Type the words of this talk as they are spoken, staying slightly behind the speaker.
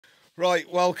Right,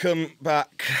 welcome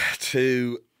back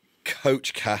to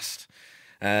Coachcast.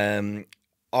 I'm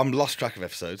lost track of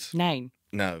episodes. 9.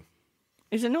 No.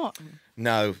 Is it not?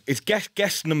 No. It's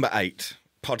guest number 8,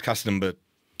 podcast number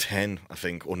 10, I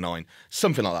think, or 9,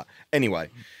 something like that. Anyway,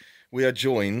 we are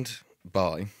joined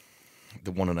by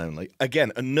the one and only,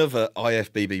 again, another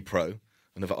IFBB Pro,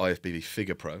 another IFBB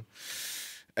Figure Pro,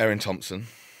 Erin Thomson.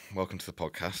 Welcome to the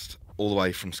podcast. All the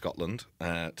way from Scotland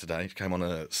today. Came on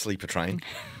a sleeper train.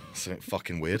 Something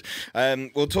fucking weird.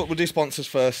 We'll do sponsors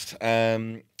first.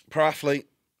 Pro Athlete,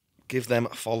 give them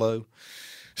a follow.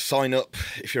 Sign up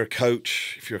if you're a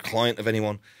coach, if you're a client of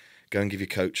anyone. Go and give your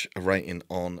coach a rating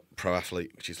on Pro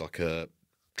Athlete, which is like a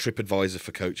trip advisor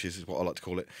for coaches, is what I like to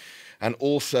call it. And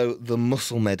also the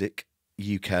Muscle Medic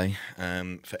UK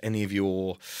for any of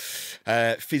your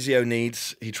physio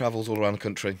needs. He travels all around the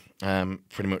country,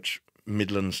 pretty much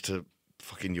Midlands to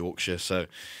fucking Yorkshire. So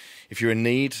if you're in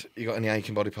need, you got any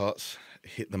aching body parts,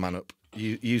 hit the man up.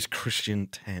 Use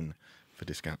Christian10 for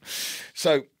discount.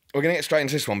 So we're going to get straight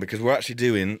into this one because we're actually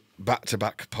doing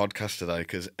back-to-back podcasts today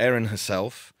because Erin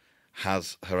herself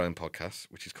has her own podcast,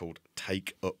 which is called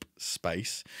Take Up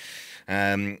Space.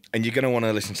 And you're going to want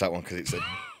to listen to that one because it's a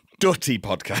dirty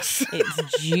podcast.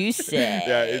 It's juicy.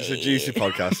 Yeah, it's a juicy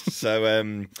podcast.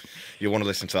 So you'll want to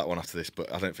listen to that one after this,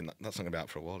 but I don't think that's not going to be out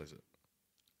for a while, is it?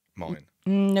 Mine.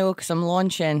 No, because I'm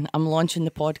launching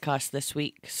the podcast this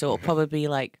week, so it'll probably be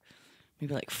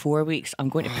maybe 4 weeks. I'm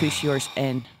going to push yours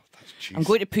in. I'm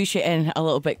going to push it in a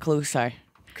little bit closer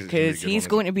because he's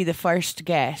going to be the first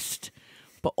guest,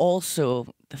 but also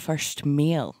the first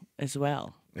male as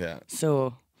well. Yeah.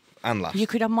 So. And last. You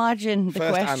could imagine the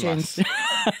first questions. And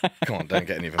last. Come on, don't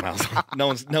get any of them out. No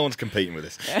one's competing with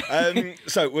this.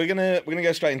 So we're gonna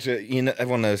go straight into it. You know,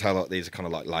 everyone knows how these are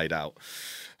kind of laid out.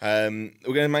 We're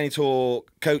going to mainly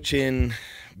talk coaching,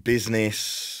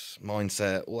 business,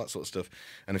 mindset, all that sort of stuff,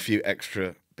 and a few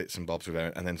extra bits and bobs with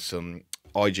Erin, and then some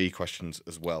IG questions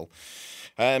as well.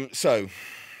 So,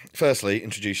 firstly,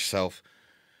 introduce yourself.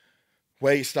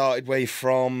 Where you started, where you're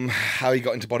from, how you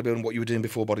got into bodybuilding, what you were doing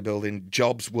before bodybuilding,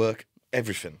 jobs, work,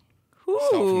 everything. Ooh.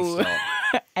 Start from the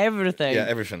start. Everything. Yeah,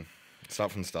 everything.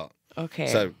 Start from the start. Okay.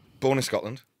 So, born in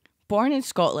Scotland. Born in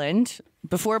Scotland.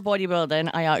 Before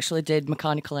bodybuilding, I actually did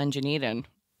mechanical engineering.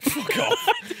 Fuck off.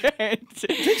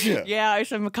 Did you? Yeah, I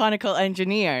was a mechanical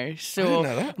engineer. So I didn't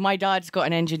know that. My dad's got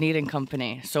an engineering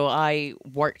company, so I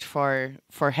worked for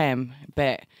him,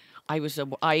 but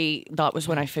that was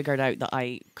when I figured out that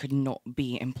I could not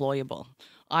be employable.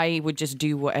 I would just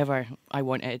do whatever I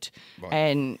wanted. Right.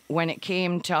 And when it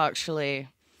came to actually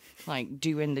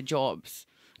doing the jobs,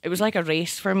 it was like a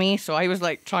race for me, so I was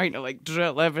trying to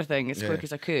drill everything as quick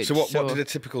as I could. So what did a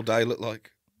typical day look like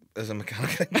as a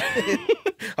mechanic engineer?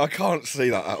 I can't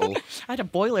see that at all. I had a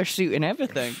boiler suit and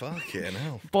everything. Fucking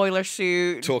hell. Boiler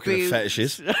suit, talking boots. of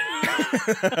fetishes.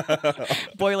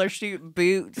 Boiler suit,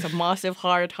 boots, a massive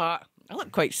hard hat. I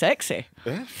look quite sexy.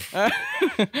 Yeah.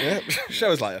 Yeah.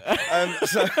 Show us later.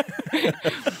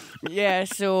 Yeah,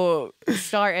 so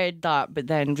started that, but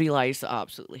then realised that I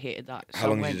absolutely hated that. So How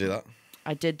long did you do that?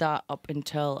 I did that up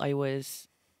until I was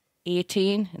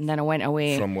 18, and then I went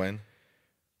away. From when?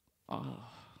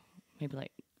 Maybe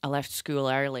I left school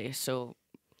early, so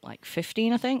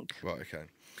 15, I think. Right, okay.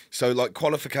 So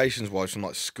qualifications-wise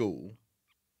from school,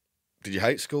 did you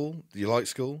hate school? Did you like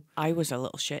school? I was a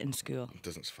little shit in school. It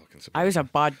doesn't fucking surprise I was a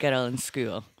bad girl in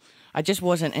school. I just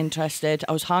wasn't interested.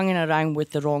 I was hanging around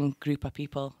with the wrong group of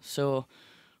people. So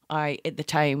at the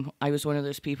time, I was one of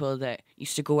those people that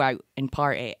used to go out and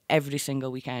party every single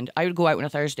weekend. I would go out on a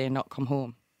Thursday and not come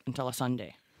home until a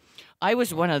Sunday. I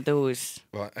was one of those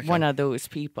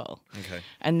people. Okay.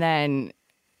 And then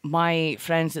my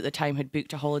friends at the time had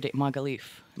booked a holiday at Magaluf.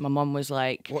 My mum was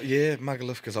like... What year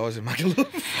Magaluf? Because I was in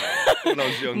Magaluf when I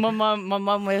was young. My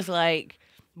mum was like,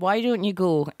 why don't you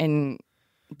go and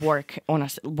work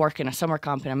in a summer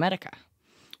camp in America?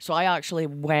 So I actually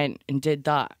went and did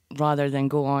that rather than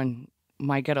go on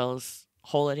my girls'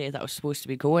 holiday that I was supposed to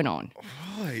be going on.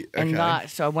 Right, okay. And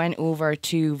so I went over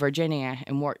to Virginia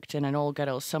and worked in an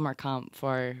all-girls summer camp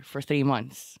for 3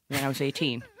 months when I was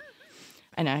 18.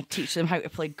 And I teach them how to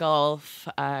play golf,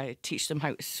 teach them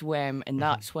how to swim, and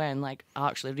that's when I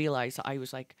actually realised that I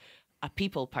was a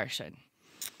people person.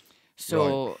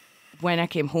 So when I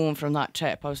came home from that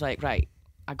trip, I was like, right,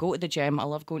 I go to the gym. I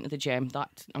love going to the gym.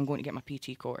 I'm going to get my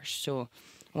PT course. So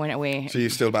I went away. So you're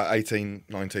still about 18,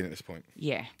 19 at this point?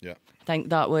 Yeah. Yeah. I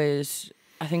think I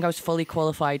was fully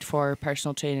qualified for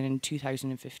personal training in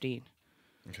 2015.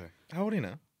 Okay. How old are you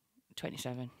now?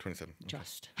 27. 27. Okay.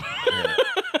 Just.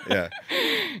 Yeah.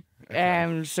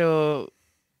 Okay. So,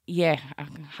 yeah.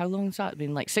 How long has that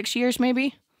been? 6 years,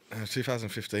 maybe?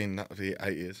 2015, that would be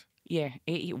 8 years. Yeah,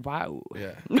 80. Wow.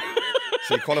 Yeah.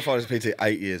 So you qualified as a PT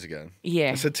 8 years ago.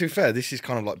 Yeah. So to be fair, this is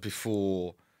kind of like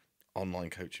before online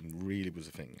coaching really was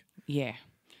a thing. Yeah.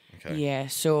 Okay. Yeah.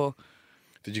 So.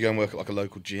 Did you go and work at like a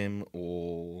local gym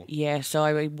or? Yeah. So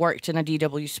I worked in a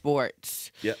DW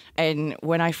Sports. Yeah. And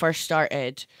when I first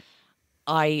started,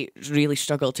 I really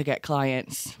struggled to get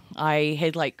clients. I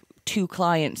had like 2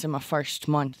 clients in my first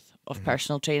month of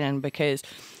personal training because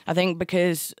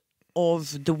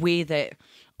of the way that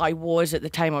I was at the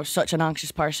time. I was such an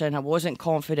anxious person. I wasn't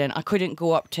confident. I couldn't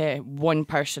go up to one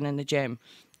person in the gym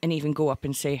and even go up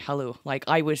and say hello. Like,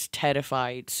 I was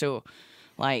terrified. So,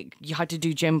 like, you had to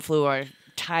do gym floor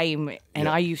time, and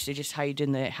I used to just hide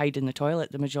in the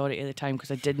toilet the majority of the time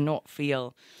because I did not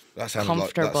feel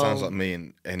comfortable. That sounds like me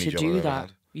in any to job do I've ever that.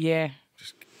 had. Yeah.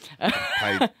 Just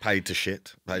paid to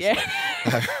shit, basically.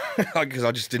 Because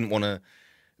I just didn't want to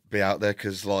be out there.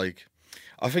 Because, like,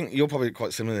 I think you're probably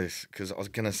quite similar to this. Because I was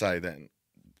gonna say then,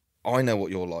 I know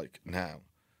what you're like now,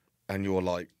 and you're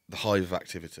like the hive of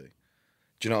activity.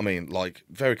 Do you know what I mean? Like,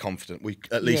 very confident. We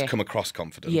at least come across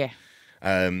confident. Yeah.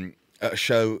 At a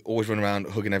show, always run around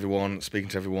hugging everyone, speaking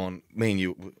to everyone. Me and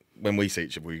you, when we see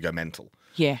each other, we go mental.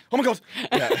 Yeah. Oh my God.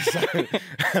 Yeah.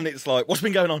 And it's like, what's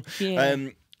been going on? Yeah.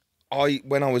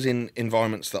 When I was in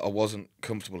environments that I wasn't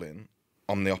comfortable in,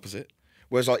 I'm the opposite.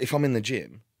 Whereas, like, if I'm in the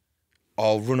gym,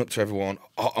 I'll run up to everyone.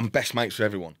 I'm best mates with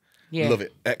everyone. Yeah. Love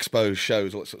it. Expos,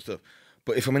 shows, all that sort of stuff.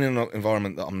 But if I'm in an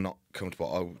environment that I'm not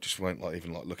comfortable, I just won't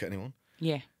even look at anyone.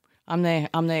 Yeah. I'm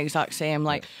the exact same.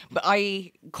 Like, but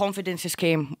confidence just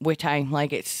came with time.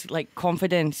 Like, it's like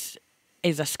confidence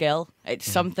is a skill. It's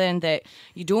something that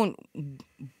you're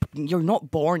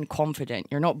not born confident.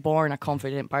 You're not born a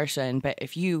confident person. But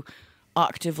if you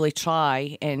actively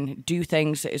try and do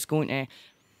things that is going to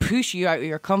push you out of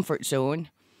your comfort zone,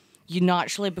 you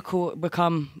naturally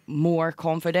become more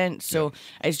confident. So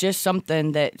it's just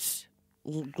something that's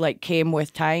like came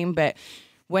with time. But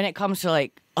when it comes to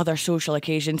like other social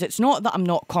occasions, it's not that I'm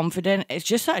not confident. It's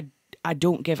just that I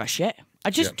don't give a shit. I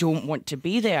just don't want to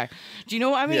be there. Do you know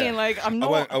what I mean? Yeah. Like, I'm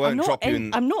not.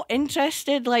 I'm not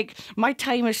interested. Like, my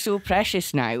time is so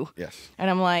precious now. Yes. And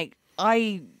I'm like,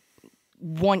 I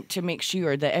want to make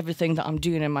sure that everything that I'm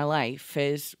doing in my life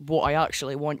is what I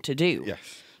actually want to do. Yes.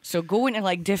 So going to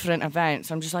like different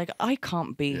events, I'm just like, I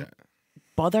can't be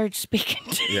bothered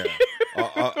speaking to you.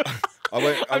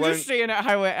 I'm just saying it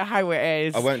how it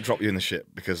is. I won't drop you in the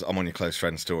shit because I'm on your close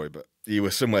friend story, but you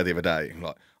were somewhere the other day and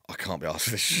like, I can't be asked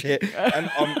for this shit.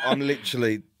 And I'm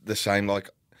literally the same. Like,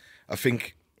 I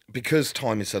think because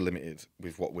time is so limited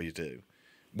with what we do,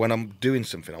 when I'm doing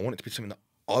something, I want it to be something that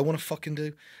I want to fucking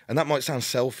do. And that might sound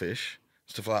selfish,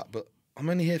 stuff like that, but I'm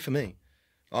only here for me.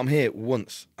 I'm here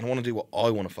once and I want to do what I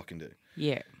want to fucking do.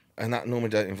 Yeah. And that normally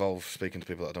don't involve speaking to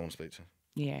people that I don't want to speak to.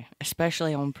 Yeah,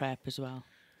 especially on prep as well.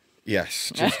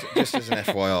 Yes, just as an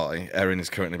FYI, Erin is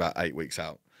currently about 8 weeks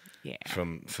out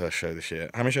from first show this year.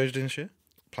 How many shows are you doing this year?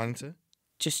 Planning to?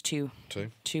 Just 2. 2?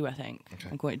 2, I think. Okay.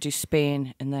 I'm going to do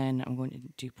Spain and then I'm going to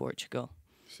do Portugal.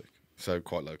 Sick. So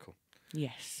quite local.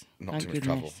 Yes. Not too much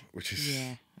travel, which is...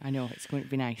 Yeah, I know. It's going to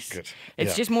be nice. Good.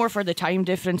 It's just more for the time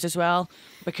difference as well.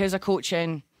 Because of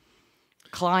coaching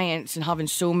clients and having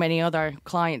so many other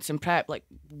clients in prep, like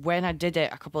when I did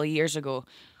it a couple of years ago,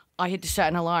 I had to set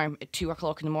an alarm at 2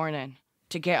 o'clock in the morning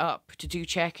to get up, to do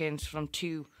check-ins from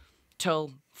 2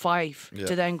 till 5,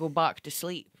 to then go back to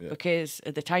sleep. Because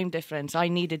of the time difference, I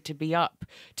needed to be up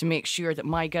to make sure that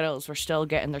my girls were still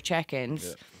getting their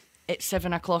check-ins at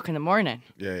 7 o'clock in the morning.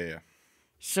 Yeah.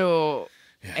 So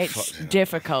it's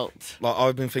difficult. Like,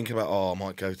 I've been thinking about, I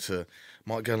might go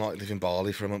and like live in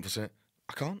Bali for a month or so.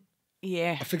 I can't.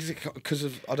 Yeah. I think it's because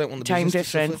of I don't want the time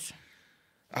business difference to suffer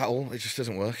at all. It just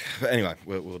doesn't work. But anyway,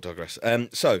 we'll digress.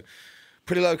 So,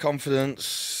 pretty low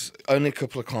confidence. Only a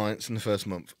couple of clients in the first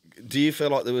month. Do you feel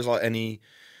like there was like any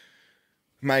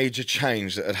major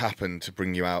change that had happened to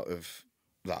bring you out of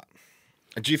that?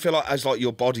 And do you feel like as like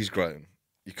your body's grown,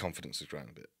 your confidence has grown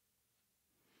a bit?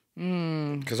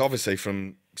 Because obviously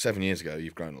from 7 years ago,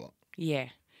 you've grown a lot. Yeah.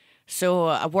 So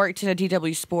I worked in a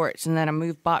DW Sports and then I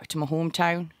moved back to my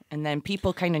hometown and then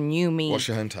people kind of knew me. What's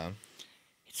your hometown?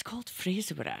 It's called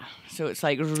Fraserburgh. So it's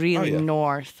like really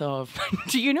north of...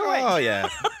 Do you know it? Oh, yeah.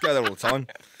 Go there all the time.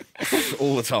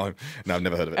 All the time. No, I've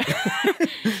never heard of it.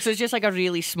 So it's just like a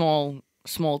really small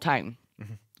town.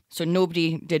 Mm-hmm. So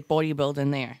nobody did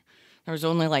bodybuilding there. There was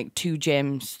only like 2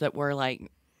 gyms that were like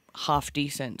half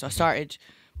decent. So I started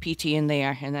PT in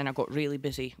there and then I got really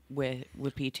busy with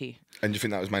PT. And do you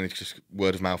think that was mainly just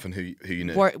word of mouth and who you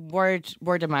knew?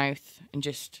 Word of mouth and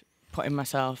just putting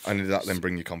myself... And did that then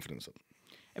bring your confidence up?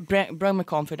 brought my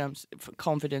confidence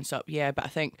up, yeah. But I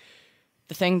think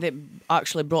the thing that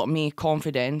actually brought me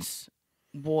confidence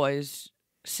was,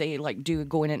 say, like,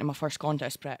 going into my first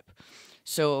contest prep.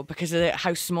 So because of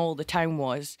how small the town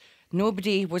was,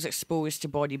 nobody was exposed to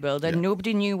bodybuilding. Yeah.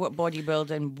 Nobody knew what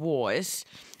bodybuilding was.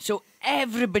 So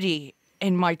everybody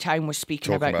in my town was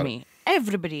speaking about me.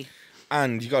 Everybody.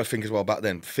 And you got to think as well, back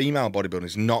then, female bodybuilding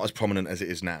is not as prominent as it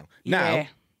is now. Now,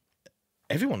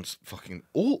 everyone's fucking...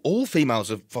 All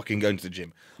females are fucking going to the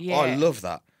gym. Yeah. I love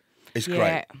that. It's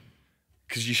great.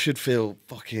 Because you should feel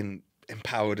fucking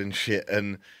empowered and shit.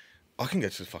 And I can go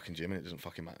to the fucking gym and it doesn't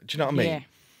fucking matter. Do you know what I mean? Yeah.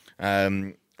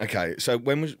 Okay, so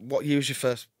what year was your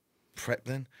first prep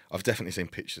then? I've definitely seen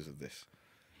pictures of this.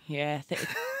 Yeah,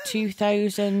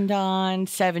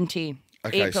 2017.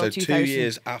 Okay, April so 2000. 2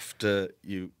 years after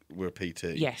you were a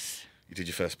PT. Yes. You did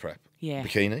your first prep. Yeah.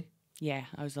 Bikini? Yeah,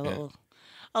 I was a little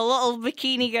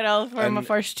bikini girl for my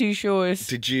first 2 shows.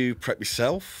 Did you prep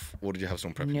yourself, or did you have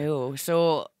someone prep you? No.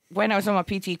 So when I was on my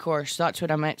PT course, that's when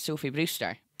I met Sophie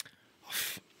Brewster.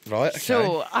 Right, okay.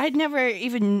 So I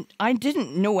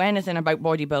didn't know anything about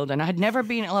bodybuilding. I had never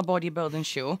been to a bodybuilding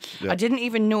show. Yeah. I didn't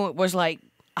even know it was like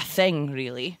a thing,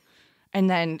 really. And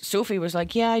then Sophie was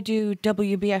like, yeah, I do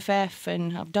WBFF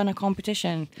and I've done a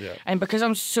competition. Yeah. And because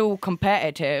I'm so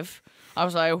competitive, I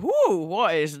was like, whoo,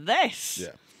 what is this?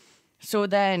 Yeah. So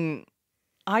then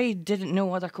I didn't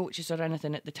know other coaches or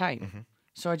anything at the time. Mm-hmm.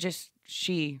 So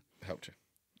she helped you.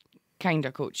 Kind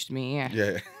of coached me, yeah.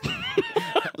 Yeah.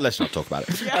 Let's not talk about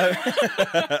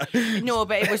it. No,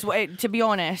 but to be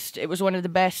honest, it was one of the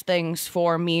best things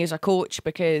for me as a coach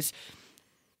because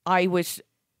I was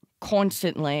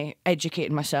constantly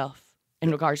educating myself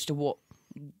in regards to what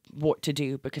to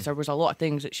do, because there was a lot of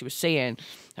things that she was saying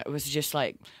that was just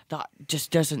like, that just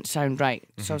doesn't sound right.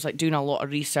 Mm-hmm. So I was like doing a lot of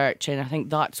research, and I think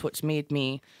that's what's made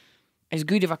me as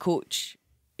good of a coach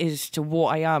as to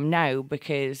what I am now,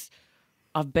 because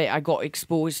I got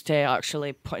exposed to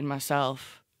actually putting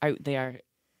myself out there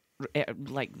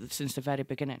like since the very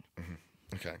beginning. Mm-hmm.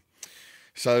 Okay.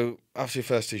 So after your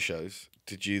first 2 shows,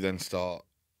 did you then start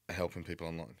helping people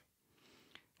online?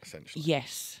 Essentially.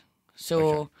 Yes.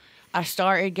 So I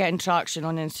started getting traction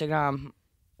on Instagram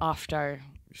after.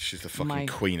 She's the fucking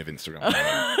queen of Instagram.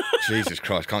 Jesus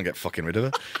Christ, can't get fucking rid of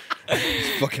her.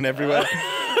 It's fucking everywhere.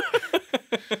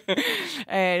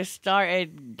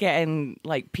 Started getting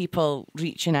like people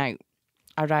reaching out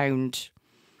around,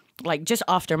 like just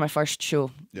after my first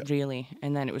show, really,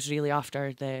 and then it was really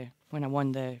after when I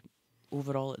won the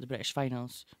overall at the British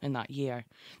finals in that year.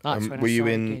 That's when were you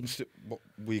in? What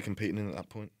were you competing in at that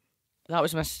point? That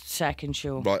was my second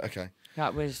show. Right. Okay.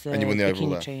 That was the and you won the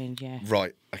overall trained, yeah.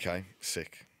 Right. Okay.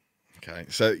 Sick. Okay.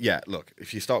 So yeah, look,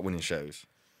 if you start winning shows,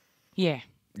 you're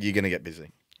gonna get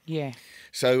busy. Yeah.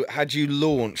 So had you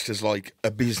launched as like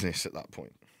a business at that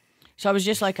point? So I was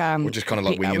just like or just kind of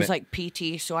like winging it? I was like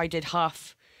PT, so I did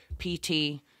half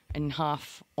PT and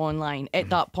half online. At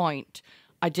that point,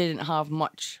 I didn't have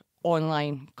much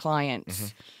online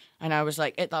clients, and I was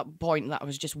like at that point that I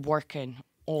was just working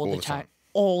all the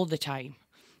time.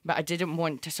 But I didn't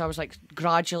want to, so I was like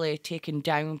gradually taking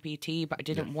down PT, but I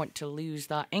didn't want to lose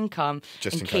that income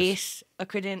just in case I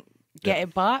couldn't get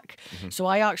it back. So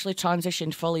I actually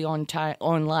transitioned fully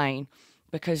online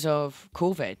because of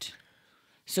COVID.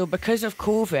 So because of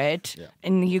COVID,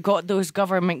 and you got those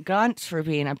government grants for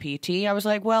being a PT, I was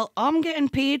like, well, I'm getting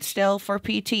paid still for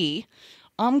PT.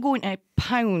 I'm going to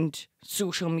pound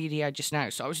social media just now.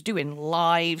 So I was doing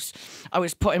lives. I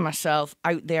was putting myself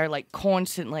out there, like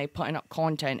constantly putting up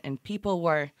content, and people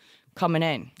were coming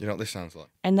in. You know what this sounds like?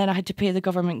 And then I had to pay the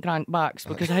government grant backs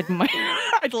because I'd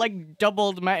like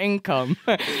doubled my income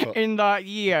in that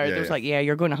year. It was like,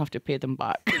 you're going to have to pay them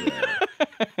back.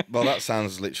 Well, that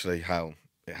sounds literally how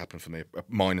it happened for me,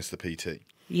 minus the PT.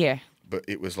 Yeah. But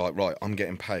it was like, right, I'm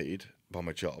getting paid by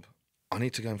my job. I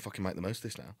need to go and fucking make the most of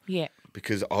this now. Yeah.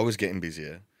 Because I was getting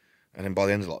busier. And then by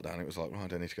the end of lockdown, it was like, right, I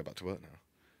don't need to go back to work now.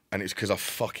 And it's because I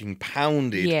fucking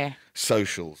pounded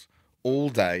socials all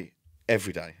day,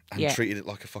 every day, and treated it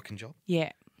like a fucking job.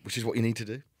 Yeah. Which is what you need to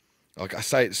do. Like I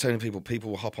say it to so many people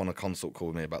will hop on a consult call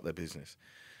with me about their business.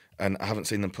 And I haven't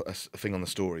seen them put a thing on the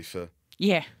story for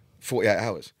 48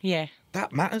 hours. Yeah.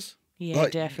 That matters. Yeah,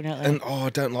 like, definitely. And, I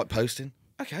don't like posting.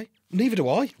 Okay. Neither do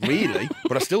I, really.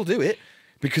 But I still do it.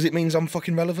 Because it means I'm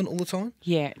fucking relevant all the time.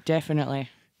 Yeah, definitely.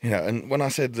 You know, and when I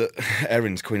said that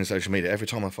Erin's queen of social media, every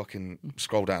time I fucking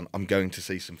scroll down, I'm going to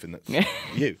see something that's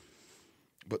you.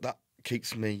 But that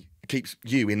keeps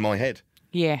you in my head.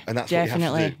 Yeah, and that's definitely.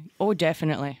 What you have to do. Oh,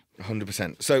 definitely.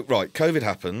 100%. So, right, COVID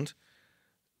happened.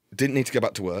 Didn't need to go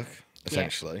back to work,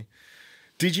 essentially.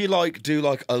 Did you like do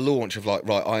like a launch of like,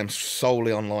 right, I am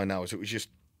solely online now? So it was just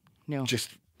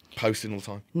posting all the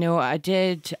time? No, I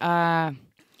did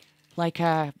like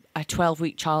a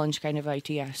 12-week challenge kind of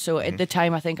idea. So at the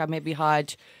time, I think I maybe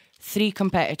had 3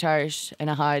 competitors and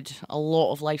I had a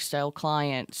lot of lifestyle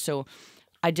clients. So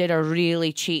I did a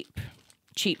really cheap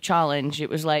challenge. It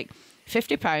was like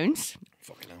 £50.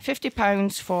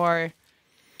 £50 for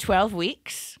 12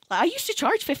 weeks. I used to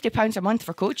charge £50 a month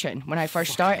for coaching when I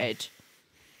first started.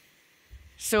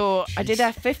 So I did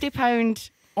a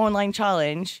 £50 online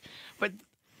challenge, but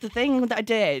the thing that I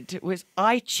did was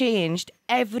I changed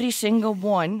every single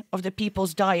one of the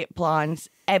people's diet plans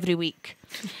every week.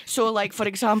 So, like, for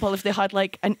example, if they had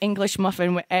like an English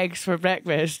muffin with eggs for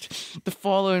breakfast, the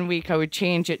following week I would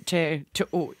change it to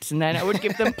oats, and then I would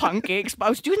give them pancakes. But I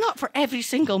was doing that for every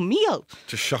single meal.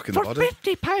 Just shocking the body. For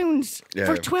 £50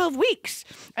 for 12 weeks.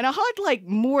 And I had like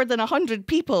more than 100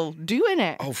 people doing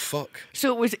it. Oh, fuck.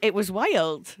 So it was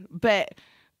wild. But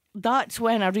that's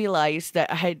when I realised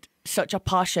that I had such a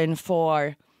passion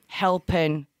for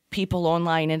helping people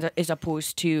online as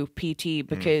opposed to PT,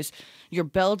 because you're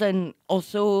building,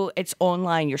 although it's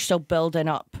online, you're still building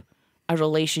up a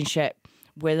relationship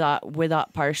with that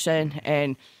person.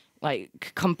 And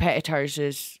like competitors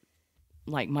is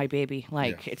like my baby.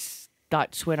 Like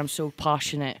that's what I'm so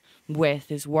passionate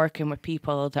with, is working with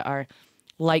people that are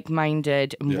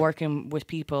like-minded and working with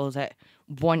people that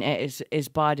want it as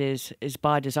bad as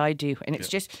I do. And it's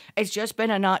just been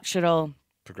a natural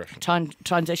progression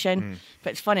transition.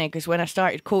 But it's funny because when I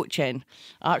started coaching,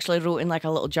 I actually wrote in like a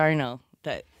little journal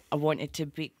that I wanted to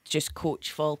be just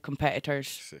coach full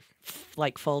competitors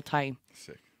like full time.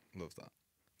 Sick. Love that.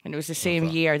 And it was the same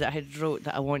year that I had wrote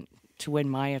that I want to win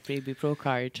my IFBB Pro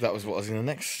card. That was what I was going to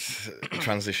next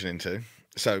transition into.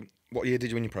 So what year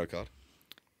did you win your pro card?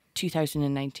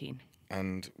 2019.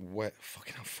 And where?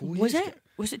 Fucking hell, 4 years ago?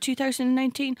 Was it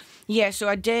 2019? Yeah, so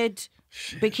I did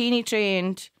bikini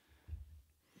trained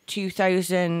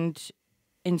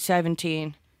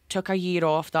 2017, took a year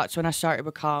off. That's when I started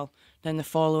with Carl. Then the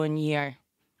following year,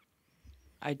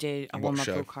 I won my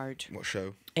pro card. What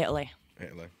show? Italy.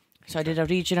 Italy. So I did a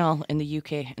regional in the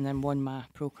UK and then won my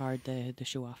pro card the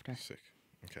show after. Sick.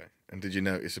 Okay. And did you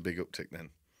notice a big uptick then?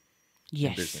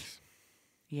 Yes. In business?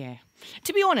 Yeah.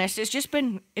 To be honest, it's just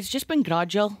been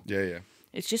gradual. Yeah.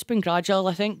 It's just been gradual.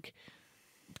 I think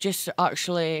just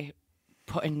actually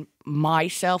putting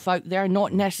myself out there,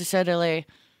 not necessarily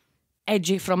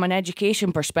from an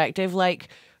education perspective. Like,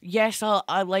 yes,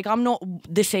 I'm not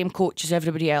the same coach as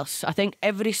everybody else. I think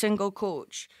every single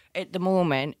coach at the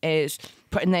moment is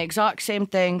putting the exact same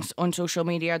things on social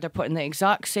media. They're putting the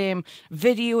exact same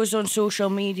videos on social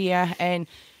media, and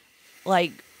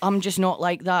like, I'm just not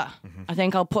like that. I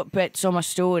think I'll put bits on my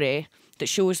story that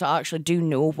shows that I actually do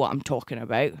know what I'm talking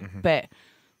about. But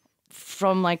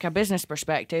from like a business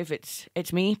perspective, it's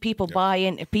me. People buy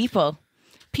into people.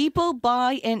 People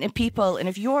buy into people. And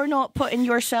if you're not putting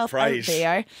yourself out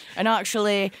there and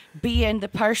actually being the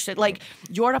person, like,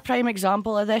 you're a prime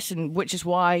example of this, and which is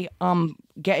why I'm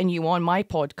getting you on my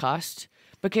podcast.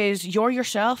 Because you're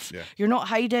yourself. Yeah. You're not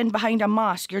hiding behind a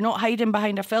mask. You're not hiding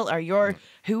behind a filter. You're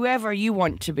whoever you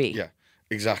want to be. Yeah,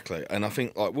 exactly. And I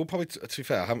think, like, we'll probably, to be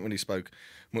fair, I haven't really spoke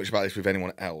much about this with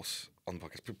anyone else on the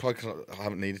podcast. Probably because I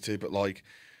haven't needed to, but like,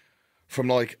 from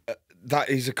like, that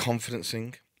is a confidence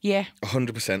thing. Yeah.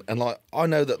 100%. And like, I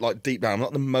know that like deep down, I'm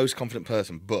not the most confident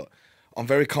person, but I'm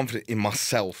very confident in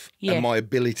myself and my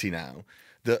ability now,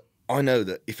 that I know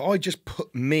that if I just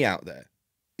put me out there,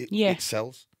 it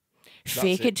sells.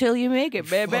 Fake it till you make it,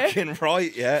 baby. Fucking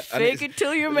right, yeah. Fake it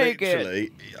till you make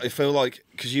it. I feel like,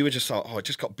 because you were just like, I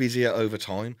just got busier over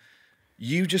time.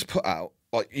 You just put out,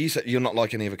 like you said, you're not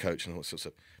like any other coach and all that sort of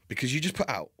stuff, because you just put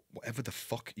out whatever the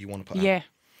fuck you want to put out. Yeah.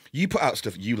 You put out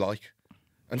stuff you like.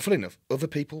 And funny enough, other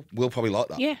people will probably like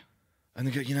that. Yeah. And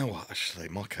they go, you know what, actually,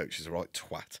 my coach is a right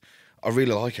twat. I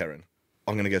really like Erin.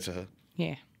 I'm going to go to her.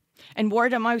 Yeah. And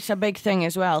word of mouth's a big thing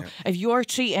as well. Yeah. If you're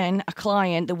treating a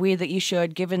client the way that you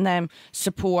should, giving them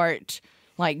support,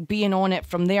 like being on it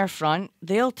from their front,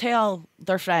 they'll tell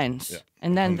their friends. Yeah.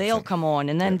 And then 100%. They'll come on,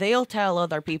 and then they'll tell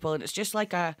other people. And it's just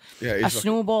like a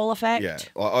snowball effect. Yeah.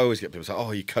 Well, I always get people say,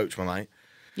 oh, you coach my mate.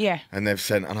 Yeah. And they've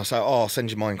sent, and I say, oh, I'll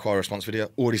send you my inquiry response video.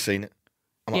 Already seen it.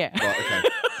 I'm like, right, okay.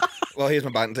 Well, here's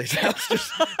my bank details.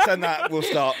 Just send that. We'll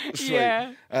start. Sweet.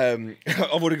 Yeah.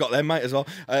 I've already got them, mate, as well.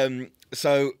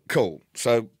 So cool.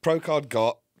 So pro card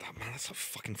got. Oh, man, that's like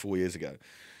fucking 4 years ago.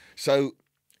 So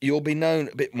you'll be known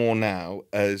a bit more now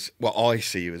as. Well, I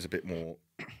see you as a bit more.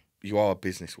 You are a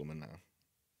businesswoman now,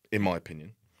 in my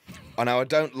opinion. I know I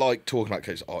don't like talking about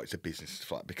coaches. Oh, it's a business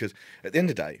flat, because at the end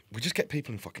of the day, we just get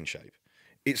people in fucking shape.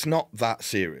 it's not that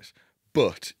serious,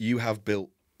 but you have built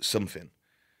something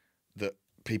that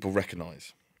people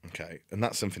recognise, okay? And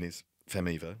that something is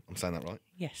Femivo. I'm saying that right?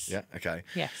 Yes. Yeah, okay.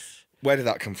 Yes. Where did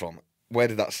that come from? Where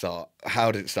did that start?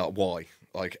 How did it start? Why?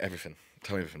 Like, everything.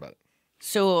 Tell me everything about it.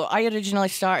 So I originally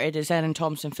started as Erin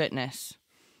Thomson Fitness.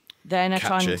 Then I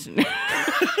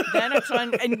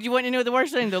and you want to know the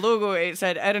worst thing? The logo, it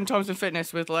said Erin Thomson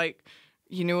Fitness with like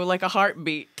a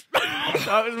heartbeat.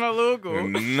 That was my logo.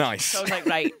 Nice. So I was like,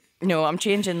 right, no, I'm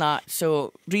changing that.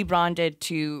 So rebranded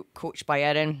to Coached by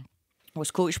Erin. I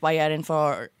was coached by Erin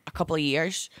for a couple of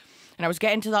years. And I was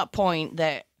getting to that point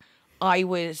that I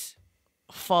was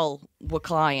full with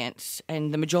clients,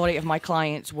 and the majority of my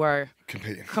clients were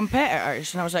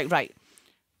competitors. And I was like, right,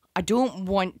 I don't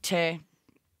want to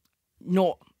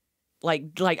not I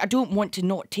don't want to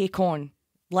not take on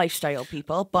lifestyle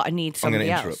people, but I need somebody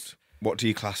else. I'm going to interrupt. What do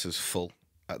you class as full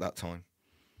at that time?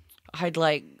 I had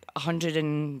like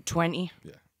 120.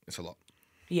 Yeah, it's a lot.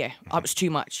 Yeah, that was too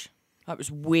much. That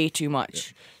was way too much.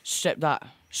 Yeah. Strip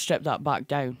that back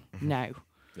down now.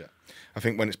 Yeah, I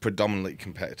think when it's predominantly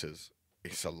competitors,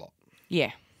 it's a lot.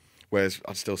 Yeah. Whereas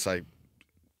I'd still say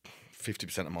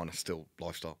 50% of mine are still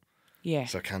lifestyle. Yeah.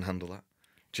 So I can handle that.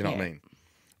 Do you know what I mean?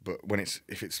 But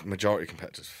if it's majority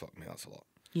competitors, fuck me, that's a lot.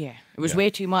 Yeah, it was way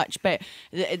too much, but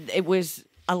it was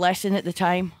a lesson at the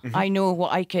time. I know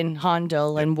what I can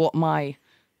handle and what my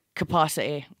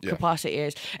capacity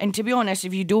is. And to be honest,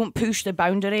 if you don't push the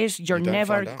boundaries, you're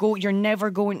never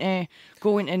going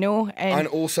to know. And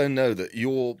also know that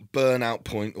your burnout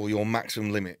point or your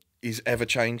maximum limit is ever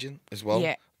changing as well.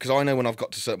 Yeah. Because I know when I've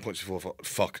got to certain points before, I thought,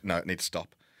 fuck, no, it needs to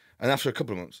stop. And after a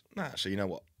couple of months, actually, you know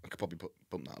what? I could probably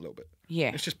bump that a little bit.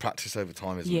 Yeah. It's just practice over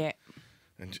time, isn't it?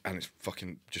 And it's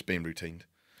fucking just being routined.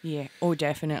 Yeah. Oh,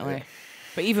 definitely. Yeah.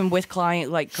 But even with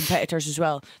competitors as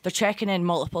well, they're checking in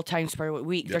multiple times per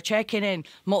week. Yeah. They're checking in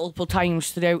multiple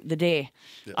times throughout the day.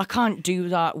 Yeah. I can't do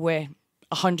that with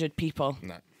 100 people.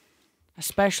 No.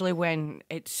 Especially when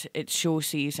it's show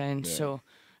season, so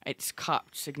it's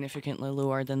capped significantly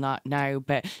lower than that now.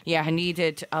 But yeah, I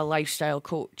needed a lifestyle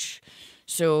coach.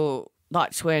 So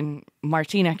that's when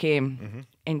Martina came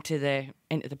into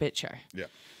the picture. Yeah.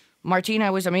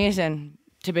 Martina was amazing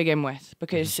to begin with,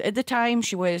 because at the time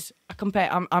she was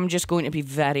a I'm just going to be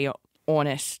very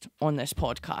honest on this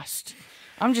podcast.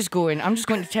 I'm just going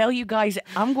to tell you guys.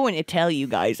 I'm going to tell you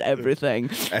guys everything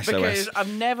because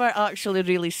I've never actually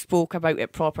really spoke about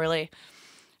it properly.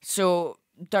 So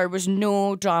there was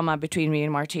no drama between me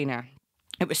and Martina.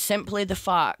 It was simply the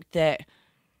fact that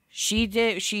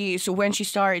so when she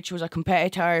started, she was a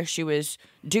competitor. She was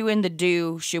doing the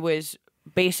do. She was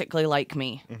basically like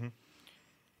me.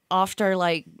 After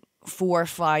like 4 or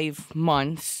 5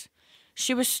 months,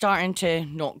 she was starting to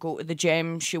not go to the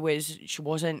gym. She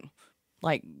wasn't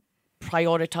like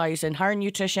prioritizing her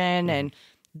nutrition, and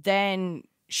then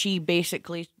she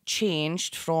basically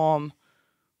changed from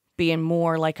being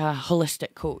more like a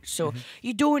holistic coach. So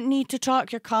you don't need to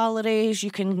track your calories.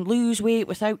 You can lose weight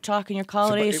without tracking your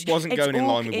calories. So, it wasn't going in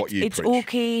line with what you preach. It's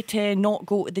okay to not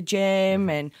go to the gym,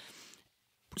 and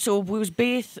so we was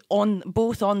both on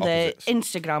the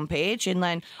Instagram page, and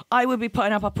then I would be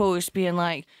putting up a post being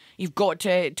like, "You've got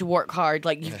to work hard.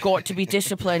 Like, you've got to be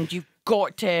disciplined. You've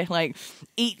got to like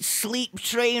eat, sleep,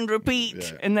 train, repeat."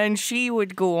 Yeah. And then she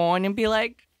would go on and be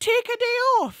like, "Take a day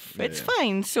off. It's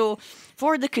fine." So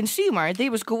for the consumer, they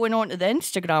was going on to the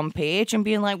Instagram page and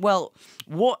being like, "Well,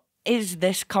 what is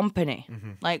this company?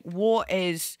 Like, what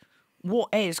is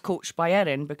Coached by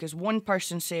Erin?" Because one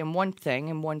person's saying one thing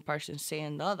and one person's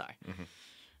saying the other.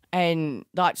 And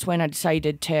that's when I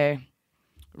decided to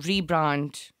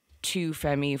rebrand to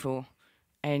Femivo,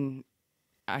 and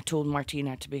I told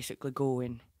Martina to basically go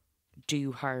and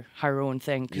do her own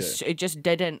thing, because it just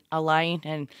didn't align,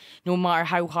 and no matter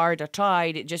how hard I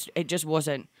tried, it just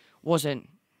wasn't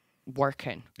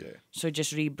working. So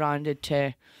just rebranded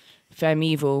to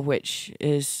Femivo, which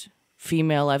is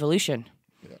Female Evolution.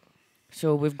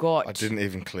 So we've got... I didn't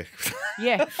even click.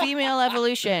 Female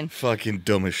Evolution. Fucking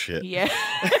dumb as shit. Yeah.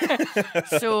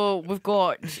 So we've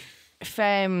got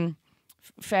Femme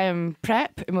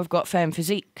Prep and we've got Femme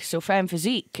Physique. So Femme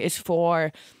Physique is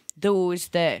for those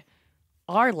that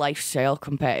are lifestyle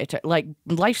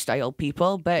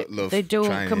people, but they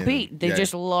don't compete. They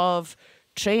just love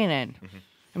training.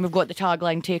 And we've got the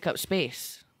tagline "Take Up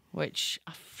Space," which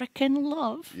I freaking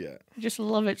love. Yeah. I just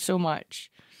love it so much.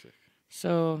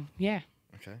 So, yeah.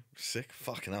 Okay, sick.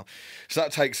 Fucking hell. So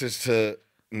that takes us to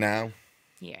now.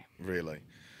 Yeah. Really.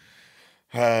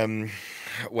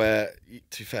 Where,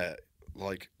 to be fair,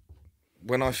 like,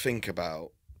 when I think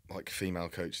about, like, female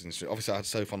coaches, and obviously I had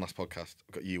Soph on last podcast,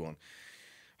 I've got you on.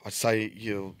 I'd say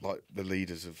you're like the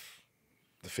leaders of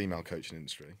the female coaching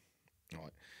industry,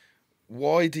 right?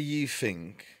 Why do you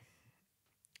think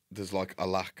there's like a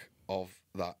lack of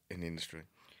that in the industry?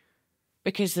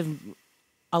 Because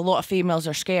a lot of females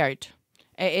are scared.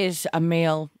 It is a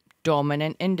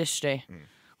male-dominant industry.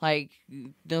 Like,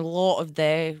 a lot of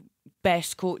the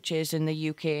best coaches in the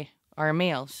UK are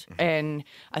males. And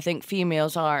I think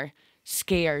females are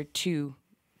scared to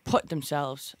put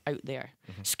themselves out there,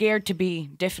 scared to be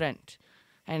different.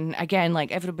 And again,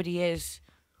 like, everybody is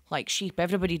like sheep.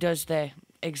 Everybody does the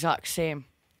exact same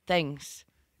things.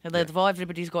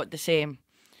 Everybody's got the same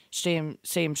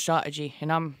strategy.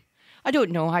 And I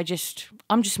don't know.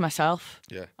 I'm just myself.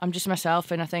 Yeah. I'm just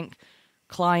myself, and I think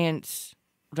clients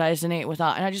resonate with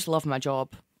that. And I just love my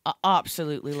job. I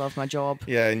absolutely love my job.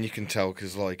 Yeah, and you can tell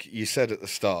because, like you said at the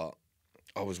start,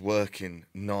 I was working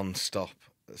non-stop.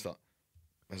 Has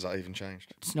that even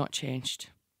changed? It's not changed.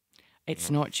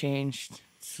 It's not changed.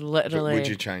 It's literally. But would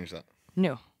you change that?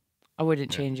 No, I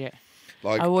wouldn't change it.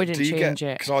 Like, I wouldn't change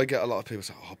it. Because I get a lot of people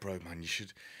say, "Oh, bro, man, you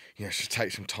should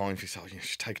take some time for yourself. You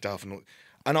should take a day off."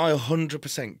 And I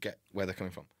 100% get where they're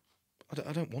coming from.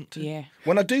 I don't want to. Yeah.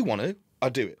 When I do want to, I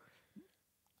do it.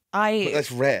 But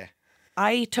that's rare.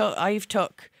 I've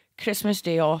took Christmas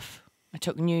Day off. I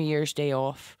took New Year's Day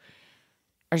off.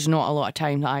 There's not a lot of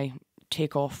time that I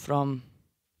take off from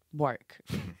work.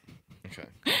 Okay.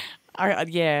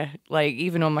 Like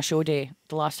even on my show day,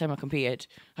 the last time I competed,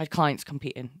 I had clients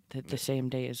competing the same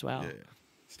day as well. Yeah.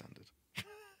 Standard.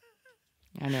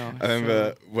 I know. I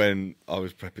remember when I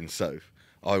was prepping Soph,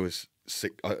 I was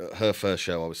sick. Her first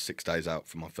show, I was 6 days out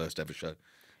for my first ever show,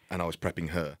 and I was prepping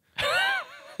her.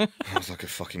 I was like a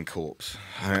fucking corpse.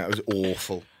 It was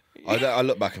awful. I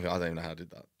look back and think, I don't even know how I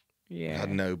did that. Yeah. I had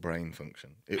no brain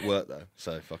function. It worked though,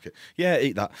 so fuck it. Yeah,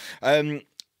 eat that.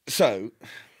 So,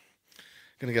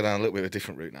 gonna go down a little bit of a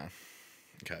different route now.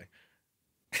 Okay.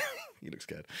 You look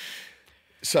scared.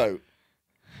 So,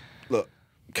 look,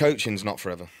 coaching's not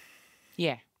forever.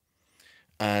 Yeah.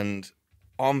 And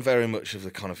I'm very much of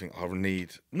the kind of thing I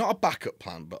need, not a backup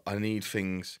plan, but I need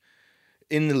things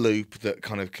in the loop that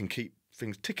kind of can keep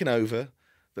things ticking over,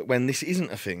 that when this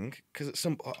isn't a thing, because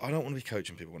I don't want to be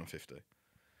coaching people when I'm 50.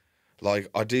 Like,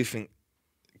 I do think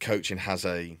coaching has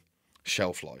a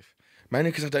shelf life, mainly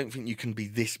because I don't think you can be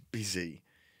this busy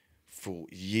for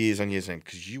years and years on end,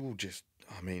 because you will just,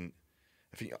 I think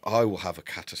I will have a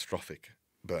catastrophic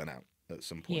burnout at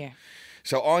some point. Yeah.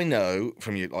 So I know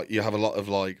from you, like, you have a lot of,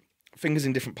 like, fingers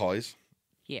in different pies.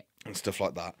 Yeah. And stuff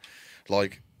like that.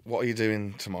 Like, what are you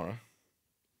doing tomorrow?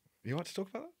 You want to talk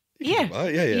about that? Yeah.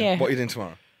 Yeah. What are you doing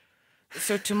tomorrow?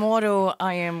 So tomorrow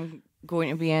I am going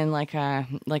to be in like a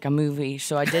movie.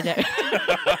 So I did it.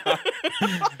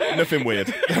 Nothing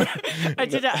weird. I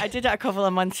did it a couple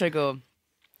of months ago,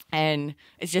 and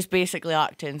it's just basically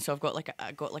acting. So I've got like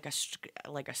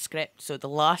a script. So the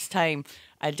last time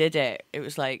I did it, it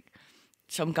was like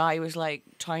some guy was like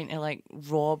trying to like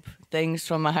rob things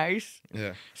from my house.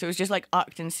 Yeah. So it was just like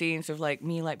acting scenes of like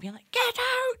me like being like, get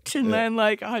out, and then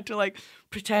like I had to like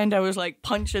pretend I was like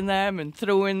punching them and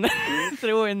throwing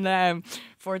them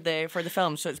for the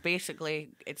film. So it's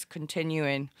basically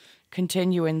continuing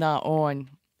that on.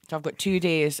 So I've got 2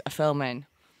 days of filming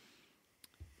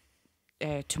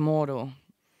tomorrow.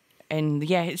 And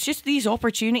yeah, it's just these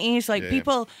opportunities, like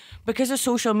people, because of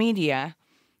social media,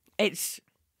 it's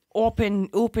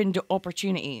opened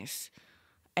opportunities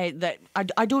that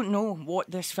I don't know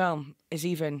what this film is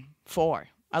even for.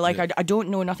 I don't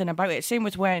know nothing about it. Same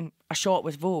with when I shot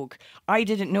with Vogue. I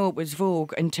didn't know it was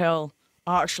Vogue until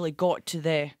I actually got to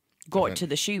the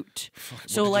shoot. Fuck,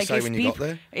 So what did like you say if when you got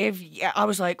there? I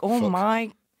was like, oh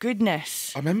my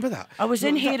goodness. I remember that. I was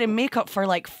in hair and makeup for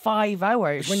like 5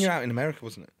 hours. When you're out in America,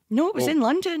 wasn't it? No, it was in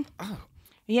London. Oh.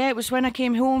 Yeah, it was when I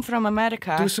came home from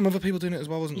America. There were some other people doing it as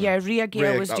well, wasn't there? Yeah, Rhea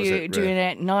Gale was doing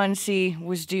it. Nancy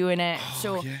was doing it. Oh,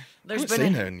 so yeah. there's I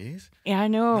been haven't seen her in years. Yeah, I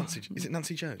know. Is it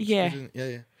Nancy Jones? Yeah.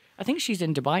 Yeah. I think she's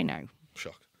in Dubai now.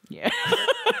 Shock. Yeah.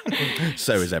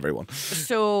 So is everyone.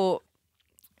 So,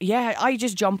 yeah, I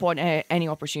just jump on any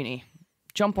opportunity.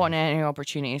 So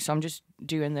I'm just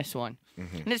doing this one.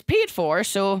 Mm-hmm. And it's paid for,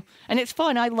 so, and it's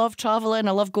fun. I love traveling.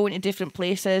 I love going to different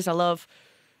places. I love,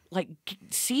 like,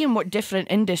 seeing what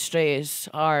different industries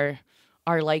are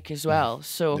like as well.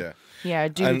 So, yeah I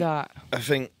do that. I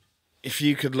think if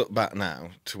you could look back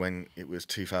now to when it was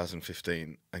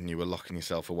 2015 and you were locking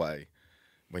yourself away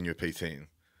when you were PTing,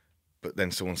 but then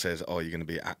someone says, oh, you're going to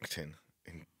be acting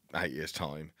in 8 years'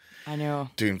 time. I know.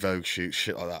 Doing Vogue shoots,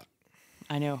 shit like that.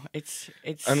 I know. It's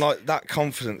And like that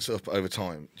confidence up over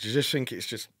time, do you just think it's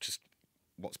just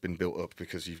what's been built up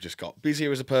because you've just got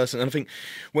busier as a person. And I think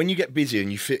when you get busier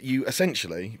and you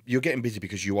essentially, you're getting busy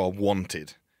because you are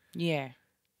wanted. Yeah.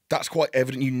 That's quite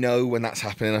evident. You know when that's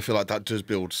happening. I feel like that does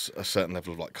build a certain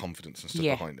level of like confidence and stuff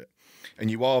behind it. And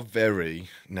you are very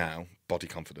now body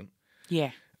confident.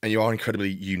 Yeah. And you are incredibly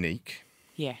unique.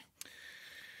 Yeah.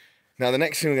 Now, the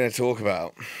next thing we're going to talk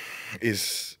about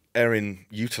is Erin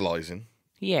utilising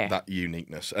that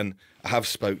uniqueness. And I have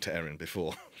spoke to Erin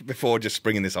before just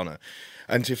springing this on her.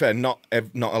 And to be fair, not a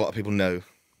lot of people know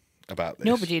about this.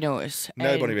 Nobody knows.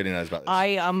 Nobody really knows about this. I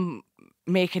am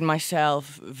making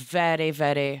myself very,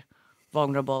 very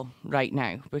vulnerable right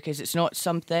now because it's not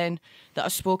something that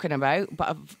I've spoken about,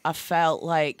 but I've felt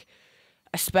like,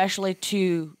 especially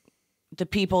to the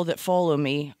people that follow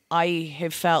me, I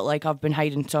have felt like I've been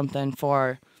hiding something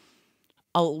for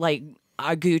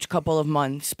a good couple of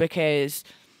months because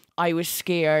I was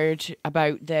scared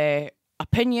about the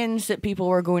opinions that people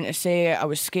were going to say. I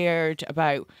was scared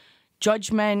about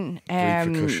judgment.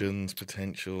 Repercussions,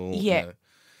 potential. Yeah,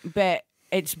 but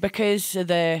it's because of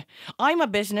I'm a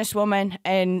businesswoman,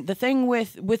 and the thing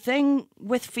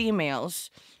with females,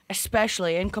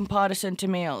 especially in comparison to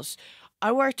males,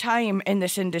 our time in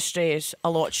this industry is a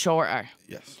lot shorter.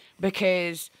 Yes.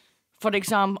 Because, for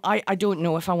example, I don't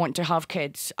know if I want to have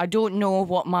kids. I don't know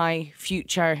what my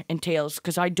future entails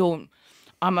because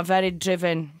I'm a very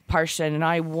driven person and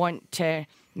I want to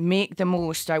make the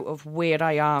most out of where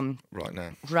I am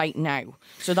right now.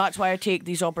 So that's why I take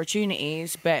these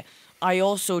opportunities. But I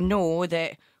also know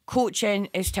that coaching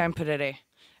is temporary.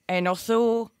 And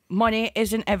although money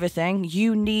isn't everything,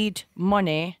 you need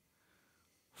money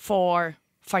for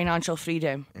financial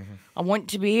freedom. Mm-hmm. I want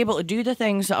to be able to do the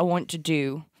things that I want to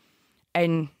do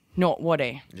and not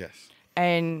worry. Yes.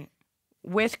 And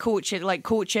with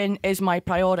coaching is my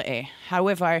priority.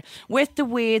 However, with the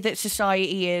way that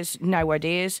society is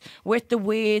nowadays, with the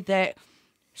way that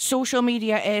social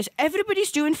media is,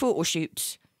 everybody's doing photo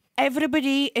shoots.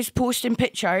 Everybody is posting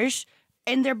pictures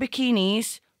in their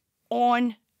bikinis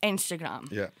on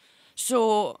Instagram. Yeah.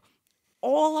 So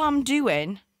all I'm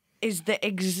doing is the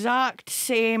exact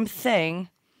same thing,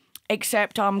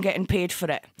 except I'm getting paid for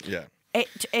it. Yeah.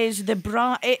 It is the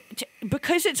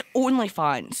because it's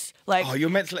OnlyFans. Like, oh,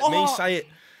 you're meant to let me say it.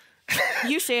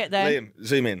 You say it then. Liam,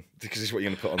 zoom in because this is what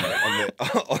you're going to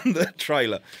put on the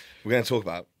trailer. We're going to talk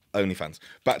about OnlyFans.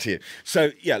 Back to you. So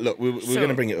yeah, look, we're going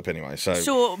to bring it up anyway.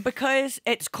 So because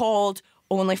it's called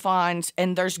OnlyFans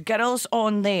and there's girls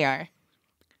on there.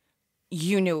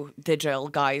 You know the drill,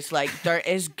 guys. Like, there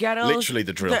is girls... Literally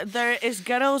the drill. There is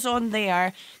girls on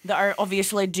there that are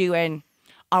obviously doing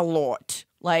a lot.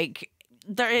 Like,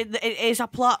 it is a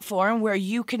platform where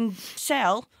you can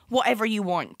sell whatever you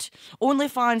want.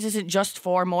 OnlyFans isn't just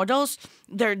for models.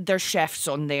 There's chefs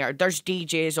on there. There's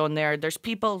DJs on there. There's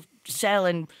people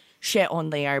selling shit on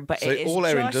there. But so all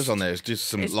Erin does on there is just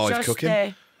some live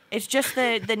cooking? It's just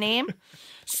the name.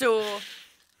 So,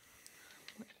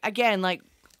 again, like...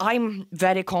 I'm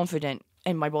very confident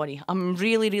in my body. I'm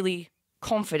really, really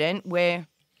confident with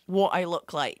what I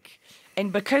look like.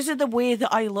 And because of the way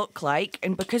that I look like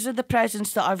and because of the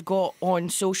presence that I've got on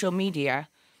social media,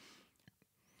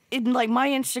 in like my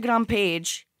Instagram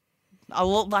page,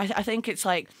 I think it's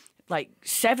like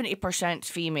 70%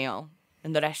 female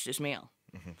and the rest is male.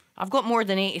 Mm-hmm. I've got more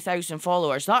than 80,000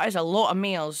 followers. That is a lot of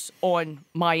males on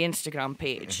my Instagram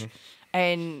page. Mm-hmm.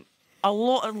 And a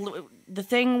lot of the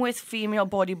thing with female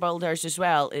bodybuilders as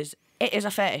well is it is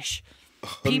a fetish.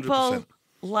 100%. People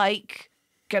like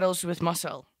girls with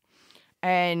muscle,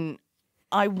 and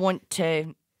I'm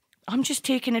just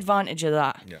taking advantage of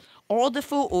that. Yeah. All the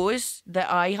photos that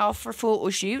I have for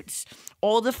photo shoots,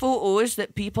 all the photos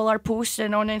that people are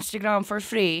posting on Instagram for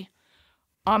free,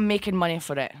 I'm making money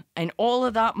for it, and all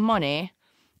of that money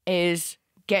is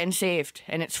getting saved,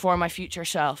 and it's for my future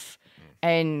self,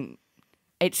 and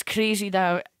it's crazy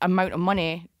the amount of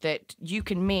money that you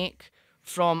can make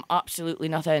from absolutely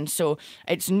nothing. So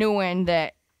it's knowing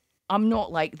that I'm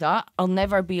not like that. I'll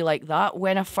never be like that.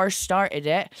 When I first started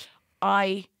it,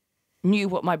 I knew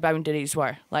what my boundaries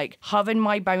were. Like, having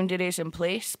my boundaries in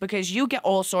place, because you get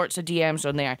all sorts of DMs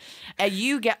on there. And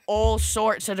you get all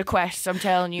sorts of requests, I'm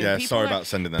telling you. Yeah, sorry about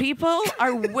sending them. People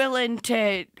are willing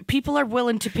to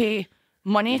pay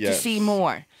money to see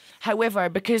more. However,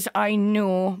 because I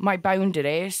know my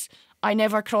boundaries, I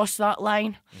never cross that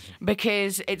line,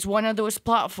 because it's one of those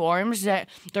platforms that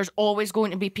there's always going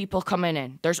to be people coming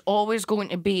in. There's always going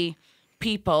to be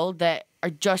people that are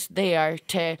just there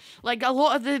to, like, a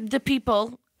lot of the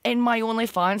people in my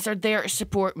OnlyFans are there to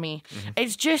support me. Mm-hmm.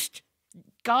 It's just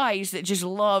guys that just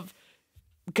love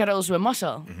girls with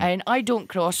muscle, and I don't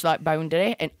cross that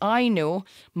boundary. And I know,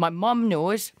 my mum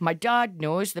knows, my dad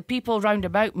knows, the people round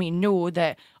about me know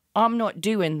that I'm not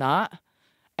doing that.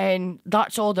 And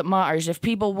that's all that matters. If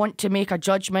people want to make a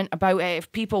judgment about it,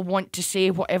 if people want to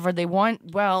say whatever they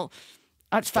want, well,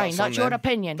 that's fine. That's your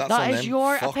opinion. That is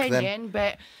your opinion.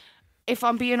 But if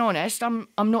I'm being honest, I'm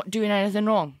not doing anything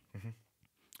wrong.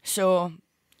 So,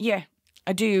 yeah,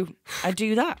 I do that.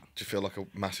 Do you feel like a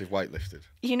massive weight lifted?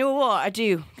 You know what? I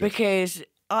do. Good. Because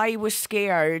I was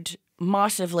scared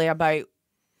massively about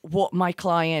what my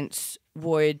clients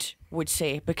would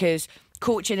say, because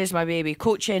coaching is my baby.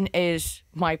 Coaching is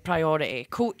my priority.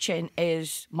 Coaching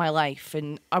is my life.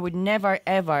 And I would never,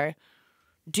 ever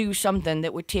do something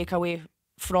that would take away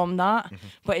from that.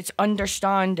 But it's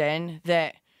understanding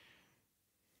that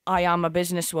I am a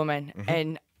businesswoman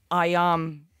and I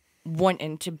am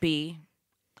wanting to be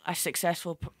a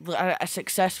successful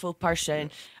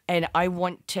person, and I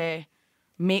want to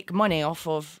make money off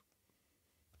of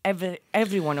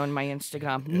everyone on my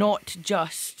Instagram, not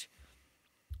just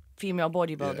female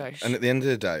bodybuilders. And at the end of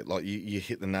the day, like you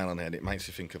hit the nail on the head. It makes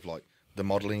you think of like the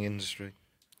modelling industry.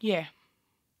 Yeah.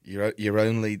 You're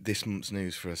only this month's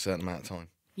news for a certain amount of time.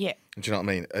 Yeah. Do you know what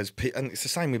I mean? And it's the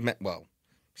same with men. Well,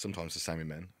 sometimes the same with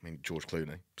men. I mean, George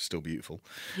Clooney, still beautiful.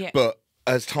 Yeah. But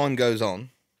as time goes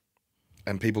on,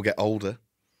 and people get older,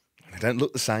 and they don't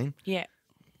look the same. Yeah.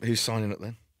 Who's signing up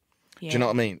then? Yeah. Do you know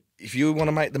what I mean? If you want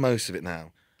to make the most of it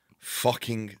now,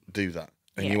 fucking do that.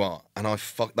 And you are. And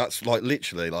that's like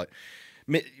literally like,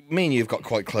 me and you've got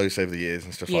quite close over the years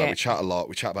and stuff like that. We chat a lot.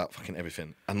 We chat about fucking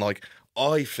everything. And like,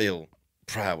 I feel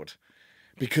proud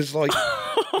because like,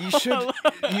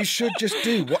 you should just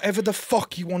do whatever the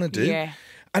fuck you want to do. Yeah.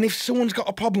 And if someone's got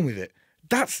a problem with it,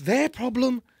 that's their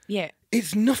problem. Yeah.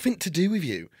 It's nothing to do with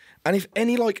you. And if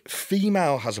any like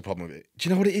female has a problem with it, do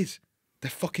you know what it is?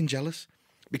 They're fucking jealous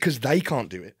because they can't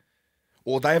do it,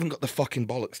 or they haven't got the fucking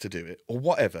bollocks to do it, or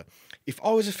whatever. If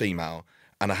I was a female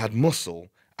and I had muscle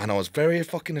and I was very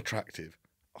fucking attractive,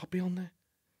 I'd be on there.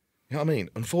 You know what I mean?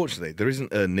 Unfortunately, there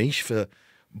isn't a niche for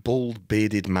bald,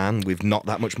 bearded man with not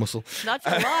that much muscle. That's a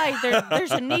lie.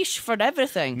 There's a niche for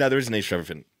everything. No, there is a niche for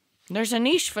everything. There's a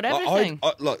niche for everything.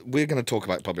 Look, we're going to talk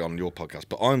about it probably on your podcast,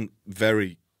 but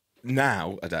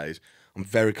nowadays, I'm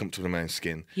very comfortable in my own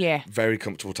skin. Yeah. Very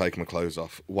comfortable taking my clothes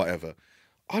off, whatever.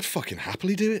 I'd fucking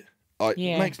happily do it.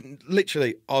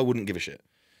 Literally, I wouldn't give a shit.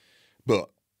 But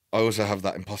I also have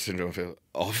that imposter syndrome feel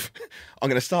of, I'm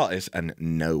going to start this and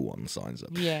no one signs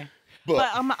up. Yeah. But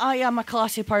I am a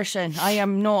classy person. I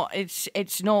am not,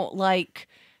 it's not like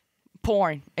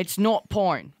porn. It's not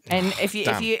porn. And if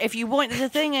you want, the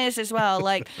thing is as well,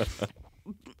 like,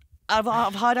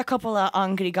 I've had a couple of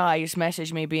angry guys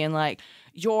message me being like,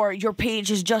 your page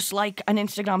is just like an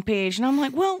Instagram page. And I'm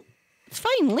like, well, it's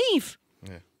fine, leave.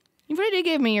 Yeah. You've already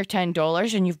gave me your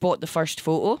 $10 and you've bought the first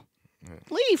photo. Yeah.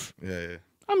 Leave. Yeah.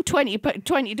 I'm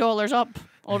 $20 up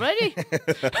already.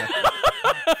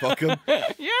 Fuck 'em. Yeah.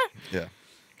 Yeah.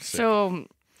 Sick. So,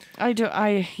 I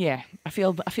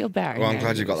feel better. Well, I'm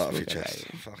glad you got that off your chest.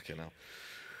 Fucking hell.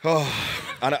 Oh,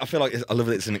 and I feel like I love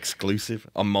that it's an exclusive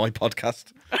on my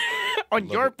podcast. On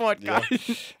your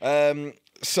podcast. Yeah.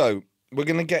 So we're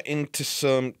going to get into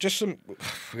we're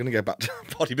going to go back to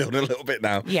bodybuilding a little bit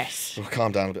now. Yes. We'll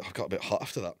calm down a bit. I got a bit hot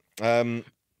after that.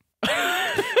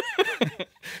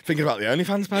 Thinking about the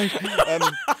OnlyFans page.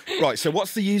 Right, so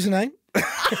what's the username?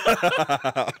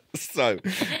 So,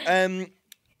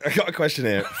 I got a question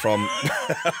here from...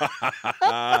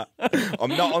 I'm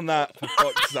not on that, for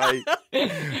fuck's sake.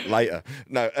 Later.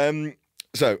 No,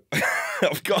 so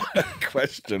I've got a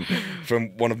question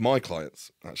from one of my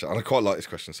clients, actually, and I quite like this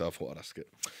question, so I thought I'd ask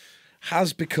it.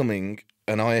 Has becoming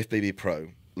an IFBB Pro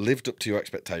lived up to your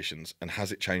expectations, and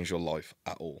has it changed your life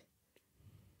at all?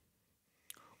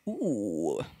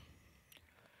 Ooh.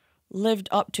 Lived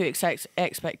up to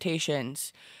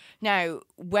expectations. Now,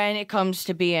 when it comes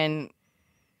to being...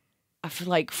 I feel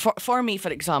like, for me, for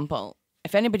example,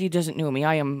 if anybody doesn't know me,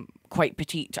 I am quite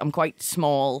petite. I'm quite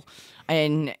small.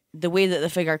 And the way that the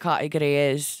figure category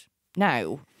is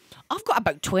now, I've got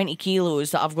about 20 kilos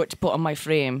that I've got to put on my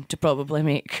frame to probably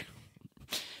make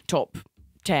top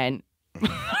 10,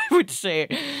 I would say.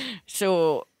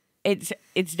 So it's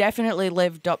definitely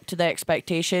lived up to the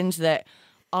expectations that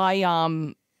I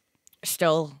am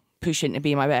still pushing to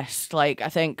be my best. Like, I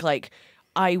think, like,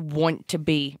 I want to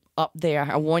be up there.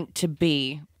 I want to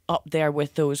be up there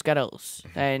with those girls.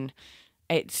 And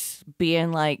it's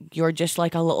being like, you're just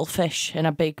like a little fish in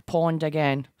a big pond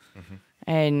again.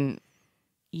 And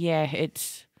yeah,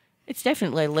 it's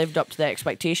definitely lived up to the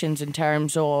expectations in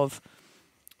terms of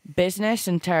business,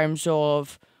 in terms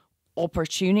of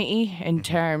opportunity in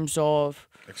terms of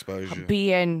Exposure.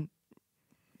 being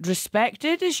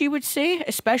respected, as you would say,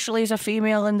 especially as a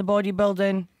female in the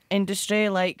bodybuilding industry.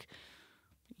 Like,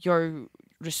 you're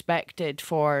respected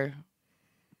for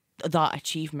that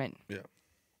achievement. Yeah.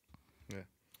 Yeah.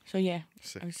 So yeah,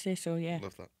 Sick. I would say so. Yeah.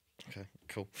 Love that. Okay,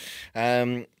 cool.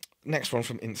 Next one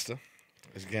from Insta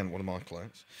is again one of my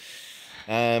clients.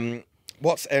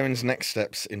 What's Erin's next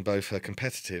steps in both her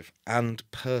competitive and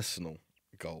personal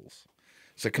goals?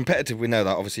 So competitive, we know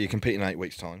that obviously you compete in 8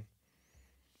 weeks' time.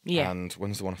 Yeah. And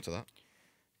when's the one after that?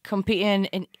 Competing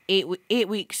in 8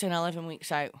 weeks and 11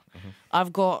 weeks out.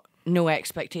 I've got no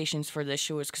expectations for this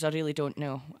shows because I really don't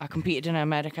know. I competed in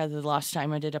America the last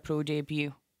time I did a pro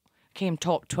debut. Came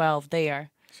top 12 there.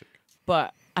 Sick.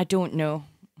 But I don't know.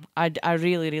 I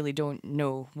really, really don't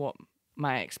know what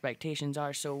my expectations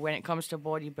are. So when it comes to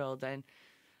bodybuilding,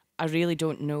 I really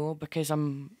don't know because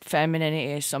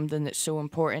femininity is something that's so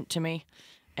important to me,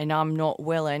 and I'm not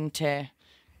willing to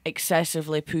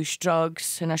excessively push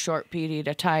drugs in a short period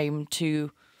of time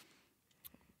to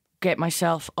get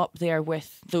myself up there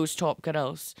with those top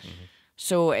girls.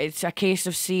 So it's a case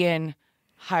of seeing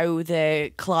how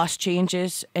the class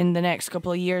changes in the next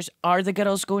couple of years. Are the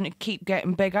girls going to keep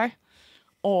getting bigger,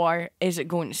 or is it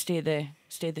going to stay the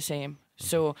same?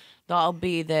 So that'll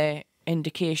be the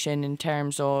indication in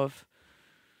terms of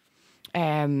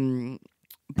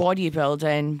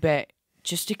bodybuilding, but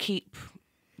just to keep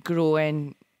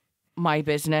growing my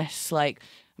business, like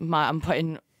I'm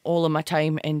putting all of my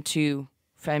time into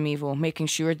FemEvo, making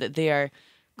sure that they are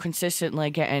consistently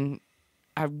getting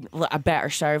a better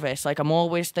service. Like, I'm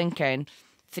always thinking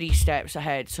 3 steps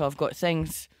ahead. So I've got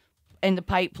things in the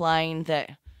pipeline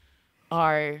that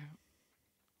are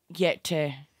yet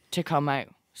to come out.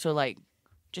 So, like,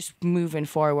 just moving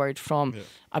forward from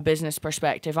a business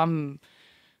perspective, I'm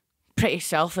pretty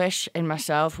selfish in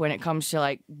myself when it comes to,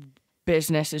 like,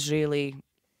 business is really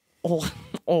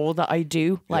all that I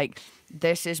do. Like,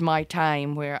 this is my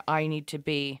time where I need to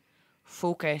be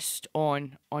focused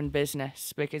on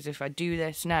business, because if I do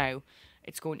this now,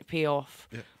 it's going to pay off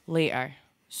later.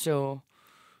 So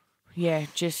yeah,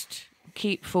 just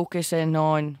keep focusing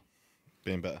on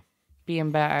Being better.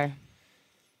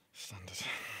 Standard.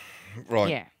 Right.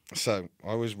 Yeah. So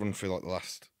I always run through like the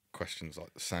last questions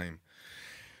like the same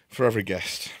for every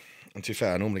guest. And to be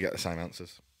fair, I normally get the same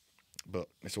answers, but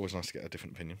it's always nice to get a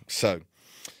different opinion. So,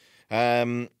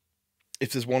 if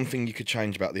there's one thing you could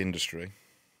change about the industry,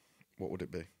 what would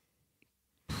it be?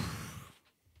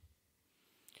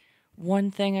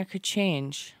 One thing I could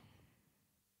change.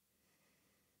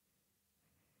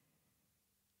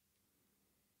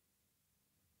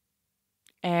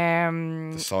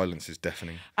 The silence is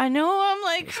deafening. I know, I'm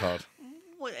like... It's hard.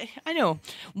 I know.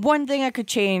 One thing I could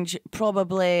change,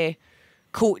 probably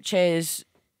coaches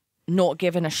not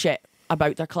giving a shit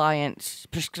about their clients,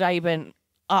 prescribing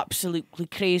absolutely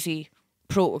crazy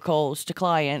protocols to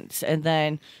clients, and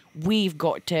then we've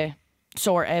got to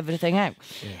sort everything out.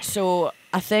 Yeah. So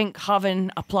I think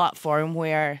having a platform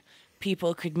where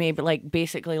people could maybe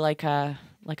basically like a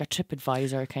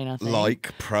TripAdvisor kind of thing.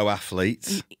 Like pro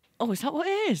athletes. Oh, is that what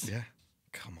it is? Yeah.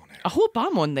 Come on, Erin. I hope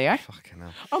I'm on there. Fucking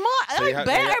hell. I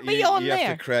better be on there. You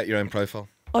have to create your own profile.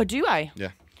 Oh, do I?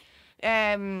 Yeah.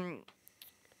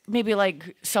 Maybe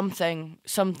like something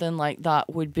like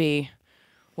that would be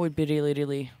really,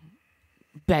 really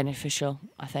beneficial,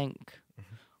 I think.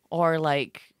 Or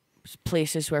like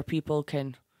places where people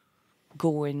can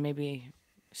go and maybe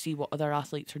see what other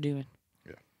athletes are doing.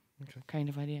 Yeah. Okay. Kind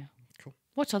of idea. Cool.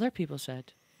 What's other people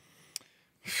said?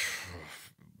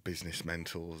 Business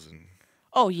mentors and...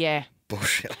 Oh, yeah.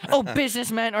 Bullshit. Oh,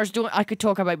 business mentors. I could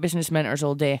talk about business mentors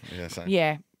all day. Yeah, same.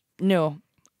 Yeah. No.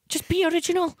 Just be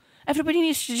original. Everybody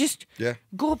needs to just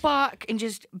go back and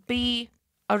just be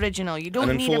original. You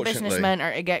don't need a business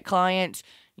mentor to get clients.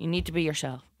 You need to be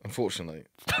yourself. Unfortunately,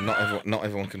 not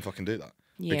everyone can fucking do that.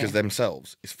 Yeah. Because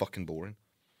themselves is fucking boring.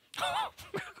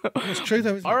 It's true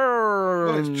though, isn't it?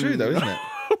 Well, it's true though, isn't it?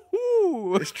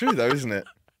 It's true though, isn't it?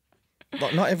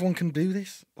 Like, not everyone can do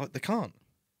this. Like, they can't.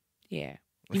 Yeah.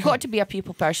 You've got to be a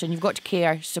people person. You've got to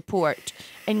care, support,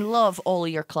 and love all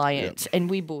of your clients. And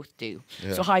we both do.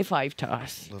 Yeah. So high five to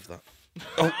us. Love that.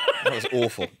 Oh, that was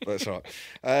awful. That's all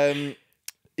right.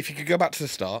 If you could go back to the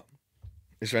start,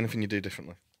 is there anything you do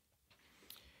differently?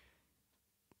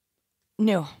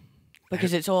 No.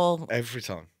 Because it's all... Every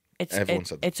time. Everyone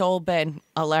said that. It's all been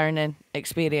a learning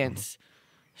experience.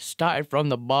 Started from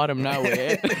the bottom now,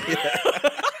 eh?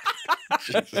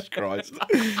 Jesus Christ.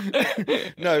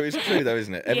 No, it's true though,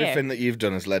 isn't it? Everything that you've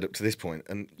done has led up to this point,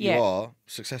 and you are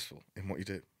successful in what you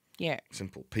do. Yeah.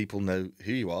 Simple. People know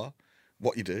who you are,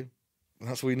 what you do,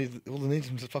 That's all you need. All they need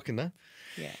is to fucking know.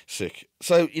 Yeah. Sick.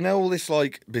 So you know all this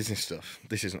like business stuff.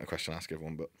 This isn't a question I ask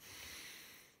everyone, but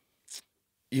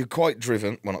you're quite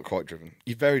driven. Well, not quite driven.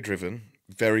 You're very driven,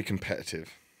 very competitive.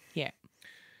 Yeah.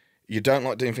 You don't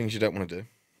like doing things you don't want to do.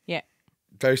 Yeah.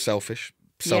 Very selfish.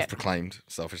 Self-proclaimed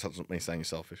selfish. That doesn't mean saying you're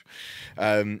selfish.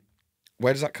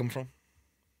 Where does that come from?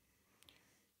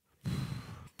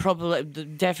 Probably,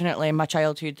 definitely in my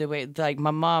childhood, the way, like,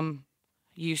 my mum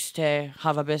used to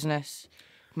have a business.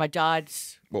 My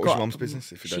dad's... What was your mum's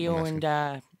business, if you don't mind She owned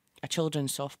a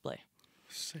children's soft play.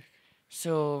 Sick.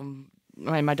 So,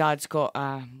 my dad's got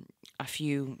a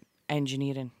few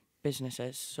engineering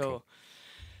businesses. So,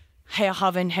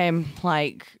 having him,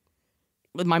 like...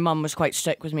 My mum was quite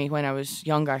strict with me when I was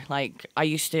younger. Like, I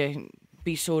used to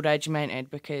be so regimented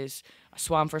because I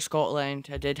swam for Scotland,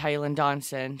 I did Highland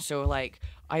dancing. So, like,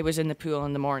 I was in the pool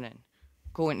in the morning,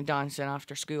 going to dancing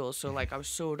after school. So, like, I was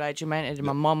so regimented. And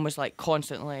my mum was, like,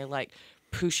 constantly, like,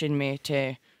 pushing me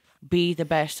to be the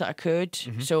best that I could.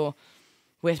 So,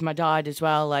 with my dad as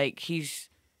well, like, he's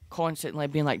constantly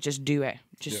being like, just do it.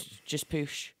 Just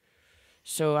push.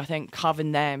 So I think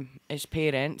having them as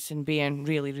parents and being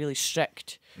really, really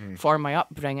strict for my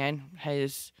upbringing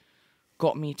has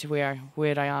got me to where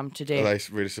I am today. Are they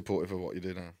really supportive of what you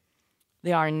do now?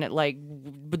 They aren't, like,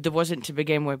 but there wasn't to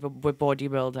begin with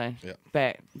bodybuilding. Yeah.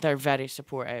 But they're very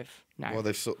supportive now. Well,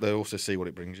 they also see what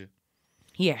it brings you.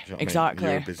 Yeah, Do you know what exactly.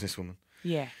 I mean? You're a businesswoman.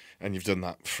 Yeah. And you've done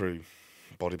that through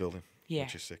bodybuilding. Yeah.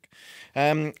 Which is sick.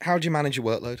 How do you manage your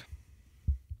workload?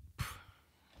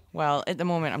 Well, at the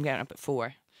moment, I'm getting up at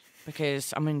 4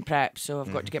 because I'm in prep, so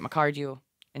I've got to get my cardio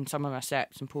and some of my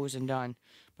steps and posing done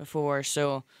before.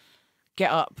 So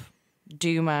get up,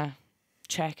 do my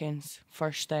check-ins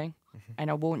first thing, and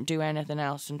I won't do anything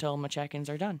else until my check-ins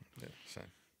are done. Yeah,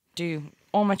 same. Do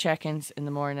all my check-ins in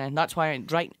the morning. That's why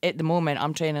right at the moment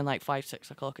I'm training like 5,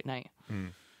 6 o'clock at night,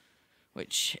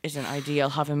 which isn't ideal,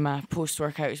 having my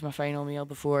post-workout as my final meal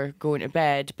before going to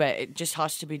bed, but it just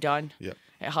has to be done. Yeah.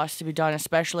 It has to be done,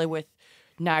 especially with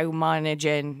now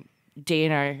managing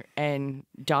Dana and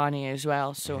Danny as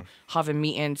well. So having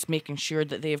meetings, making sure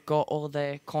that they've got all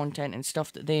the content and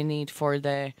stuff that they need for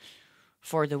the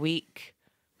week.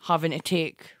 Having to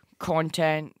take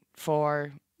content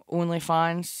for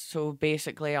OnlyFans. So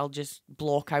basically, I'll just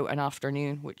block out an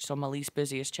afternoon, which is on my least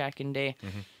busiest check-in day,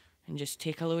 and just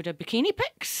take a load of bikini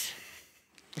pics.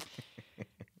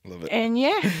 Love it. And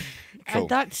yeah, Cool. and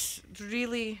that's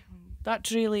really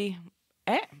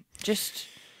it. Just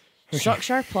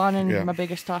structure, planning my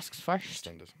biggest tasks first,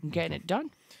 Standard. and getting it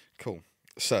done. Cool.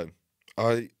 So,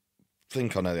 I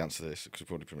think I know the answer to this because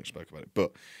we've already pretty much spoke about it.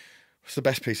 But what's the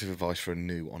best piece of advice for a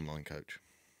new online coach?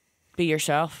 Be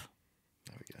yourself.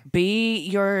 There we go. Be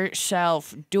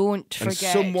yourself. Don't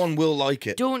forget. And someone will like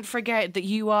it. Don't forget that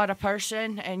you are a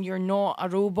person and you're not a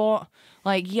robot.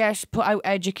 Like, yes, put out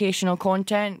educational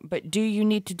content, but do you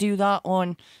need to do that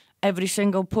on every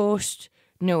single post?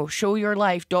 No. Show your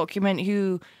life. Document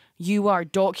who you are.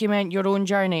 Document your own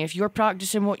journey. If you're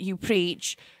practicing what you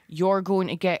preach, you're going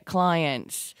to get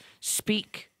clients.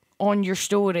 Speak on your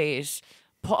stories.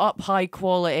 Put up high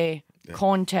quality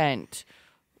content.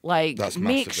 Like, That's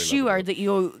make massively sure lovely. that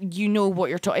you know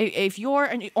what you're talking. If you're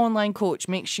an online coach,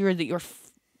 make sure that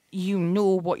you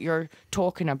know what you're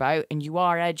talking about and you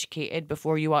are educated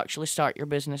before you actually start your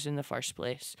business in the first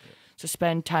place. Yeah. So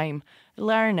spend time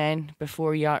learning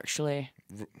before you actually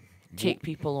take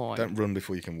people on. Don't run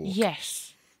before you can walk.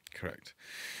 Yes. Correct.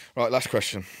 Right, last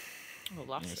question.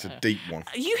 Oh, It's a deep one.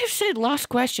 You have said last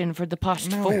question for the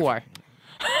past 4. I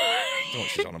don't know what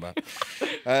she's on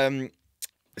about.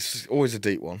 It's always a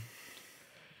deep one.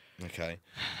 Okay.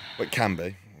 But it can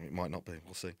be. It might not be.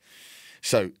 We'll see.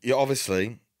 So, you're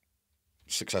obviously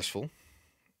successful,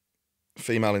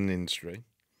 female in the industry,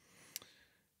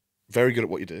 very good at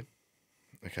what you do.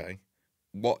 Okay.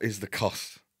 What is the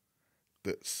cost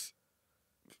that's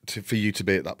for you to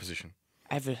be at that position?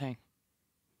 Everything.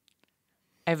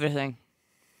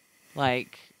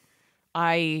 Like,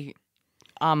 I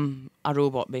am a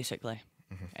robot, basically.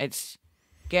 It's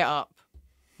get up,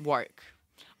 work.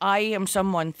 I am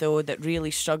someone, though, that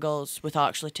really struggles with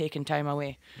actually taking time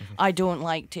away. I don't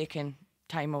like taking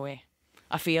time away.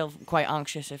 I feel quite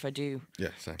anxious if I do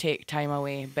take time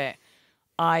away, but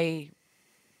I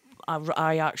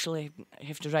actually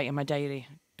have to write in my diary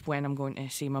when I'm going to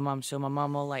see my mum. So my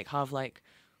mum will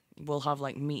we'll have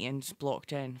meetings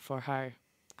blocked in for her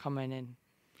coming and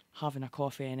having a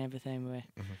coffee and everything with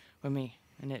me,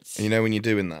 and And you know when you're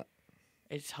doing that,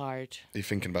 it's hard. are you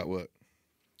thinking about work?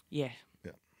 Yeah.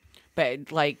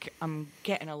 but like I'm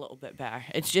getting a little bit better.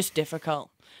 It's just difficult.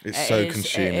 It's so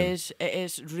consuming. It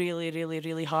is really, really,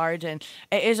 really hard, and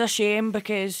it is a shame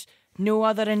because no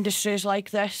other industry is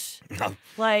like this. No.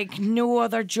 Like no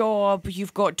other job,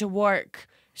 you've got to work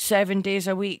 7 days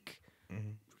a week,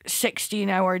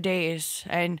 16-hour days,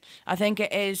 and I think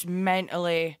it is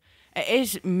mentally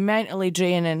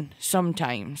draining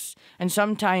sometimes, and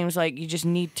sometimes like you just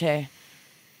need to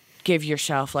give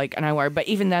yourself like an hour. But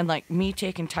even then, like me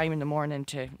taking time in the morning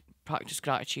to practice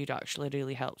gratitude actually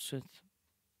really helps with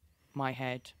my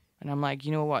head, and I'm like,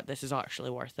 you know what, this is actually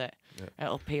worth it. Yeah.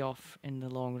 It'll pay off in the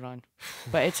long run,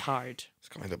 but it's hard. It's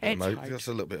got me a little bit that's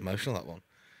a little bit emotional, that one,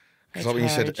 because It's like when you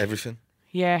hard. said everything,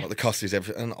 Yeah, like the cost is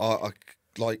everything, and I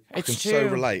like I It's can so true.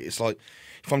 relate. It's like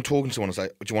if I'm talking to someone and say,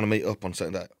 do you want to meet up on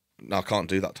certain day? No, I can't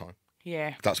do that time.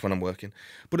 yeah, That's when I'm working.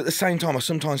 But at the same time, I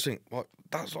sometimes think, well,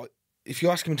 that's like, if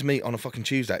you're asking me to meet on a fucking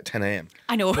Tuesday at 10 a.m,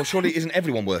 I know. well, surely isn't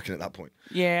everyone working at that point?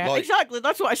 Yeah, Like- exactly.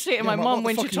 That's what I say to my I'm like, mum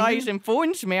what the when she fuck are you tries doing? and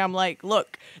phones me. I'm like,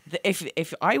 look,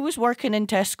 if I was working in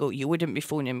Tesco, you wouldn't be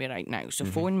phoning me right now. So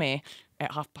phone me at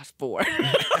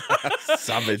 4:30.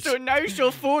 Savage. So now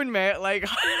she'll phone me at like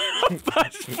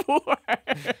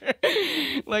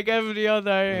 4:30, like every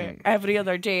other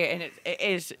day, and it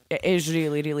is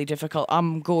really, really difficult.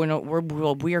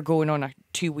 We're going on a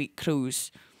 2-week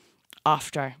cruise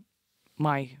after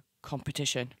my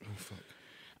competition,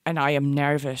 and I am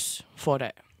nervous for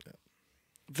it.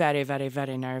 Very, very,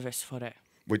 very nervous for it.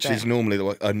 Which is normally the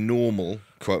way a normal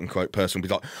quote unquote person would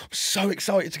be like, I'm so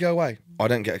excited to go away. I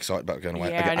don't get excited about going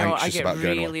away. Yeah, I get anxious I get about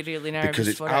going away. really, really nervous Because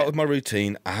it's for out it. of my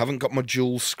routine. I haven't got my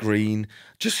dual screen.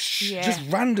 Just Yeah.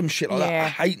 random shit like that. I Yeah.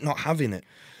 hate not having it.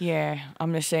 Yeah,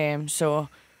 I'm the same. So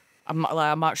I'm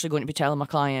actually going to be telling my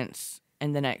clients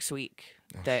in the next week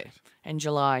that in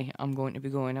July I'm going to be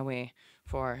going away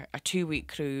for a 2-week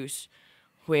cruise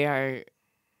where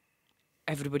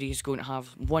everybody is going to have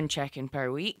one check-in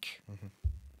per week.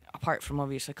 Apart from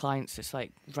obviously clients, it's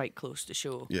like right close to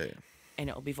show. Yeah, yeah. And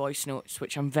it'll be voice notes,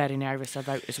 which I'm very nervous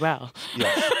about as well.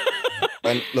 Yeah.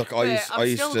 And look, I used to.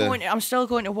 I'm still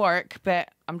going to work, but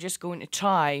I'm just going to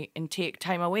try and take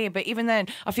time away. But even then,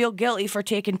 I feel guilty for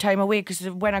taking time away because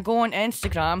when I go on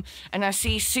Instagram and I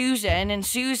see Susan, and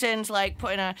Susan's like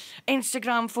putting a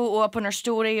Instagram photo up on her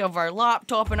story of her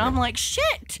laptop, and I'm like,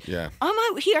 shit. Yeah. I'm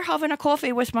out here having a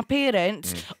coffee with my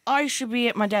parents. I should be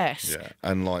at my desk. Yeah,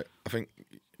 and like I think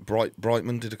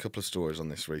Brightman did a couple of stories on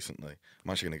this recently.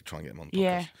 I'm actually going to try and get him on the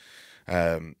podcast.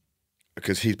 Yeah.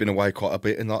 Because he's been away quite a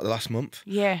bit in like the last month.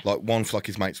 Yeah. Like one for like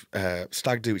his mate's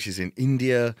stag do, which is in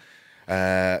India.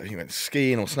 He went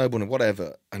skiing or snowboarding,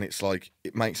 whatever, and it's like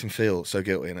it makes him feel so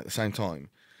guilty. And at the same time,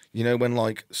 you know, when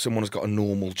like someone has got a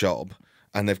normal job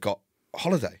and they've got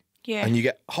holiday, Yeah. and you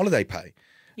get holiday pay, and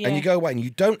Yeah. you go away and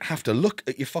you don't have to look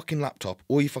at your fucking laptop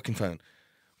or your fucking phone.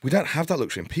 We don't have that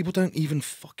luxury, and people don't even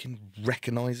fucking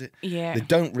recognise it. Yeah. They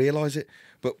don't realise it.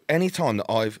 But any time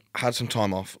that I've had some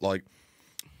time off, like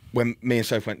when me and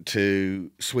Soph went to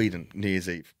Sweden New Year's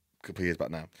Eve a couple of years back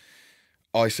now,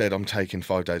 I said I'm taking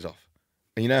 5 days off.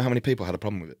 And you know how many people had a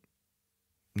problem with it?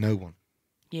 No one.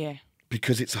 Yeah.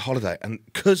 Because it's a holiday. And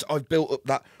because I've built up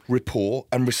that rapport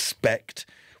and respect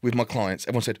with my clients,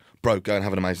 everyone said, bro, go and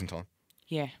have an amazing time.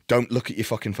 Yeah. Don't look at your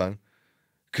fucking phone.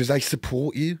 Because they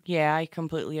support you. Yeah, I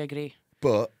completely agree.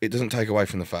 But it doesn't take away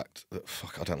from the fact that,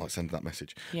 fuck, I don't like sending that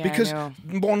message. Yeah, because I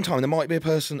one time there might be a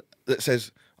person that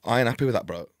says, I ain't happy with that,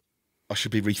 bro. I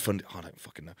should be refunded. I don't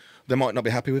fucking know. They might not be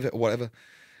happy with it or whatever.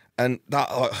 And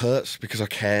that like hurts because I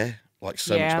care like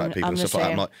so much about people I'm and the stuff like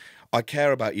that. I'm same. like, I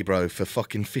care about you, bro, for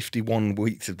fucking 51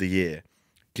 weeks of the year.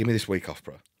 Give me this week off,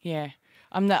 bro. Yeah.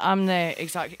 I'm the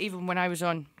exact, even when I was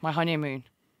on my honeymoon,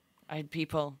 I had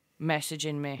people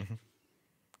messaging me.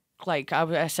 Like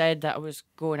I said that I was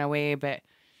going away, but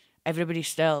everybody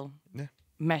still Yeah.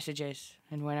 messages.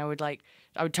 And when I would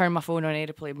turn my phone on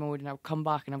airplane mode and I would come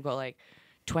back and I've got like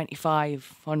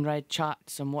 25 unread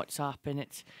chats on WhatsApp, and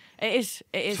it is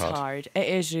hard. It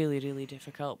is really, really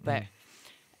difficult, but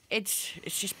it's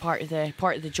just part of the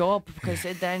job, because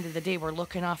at the end of the day we're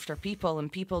looking after people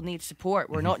and people need support.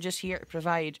 We're not just here to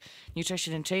provide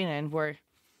nutrition and training. We're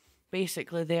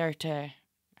basically there to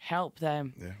help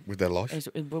them With their life.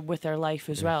 with their life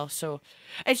as well. So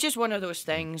it's just one of those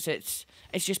things. It's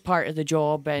just part of the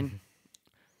job, and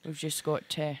we've just got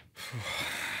to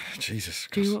Jesus.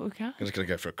 do what we can. I'm just going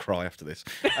to go for a cry after this.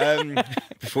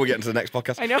 Before we get into the next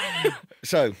podcast. I know.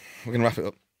 So, we're going to wrap it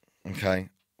up. Okay.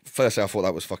 Firstly, I thought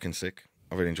that was fucking sick.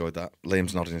 I really enjoyed that.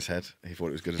 Liam's nodding his head. He thought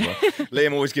it was good as well.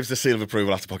 Liam always gives the seal of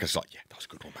approval after podcast. He's like, yeah, that was a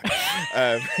good one,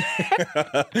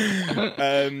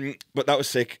 mate. But that was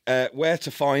sick. Where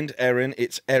to find Erin?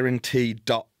 It's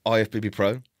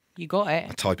erint.ifbbpro. You got I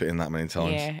it. type it in that many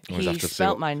times. Yeah, Always have he to see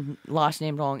spelt what- my last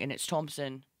name wrong, and it's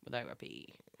Thompson without a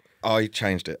P. I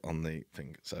changed it on the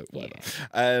thing, so whatever.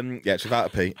 Yeah. Yeah, it's without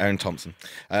a P. Erin Thomson.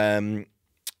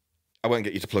 I won't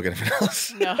get you to plug anything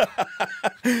else. No.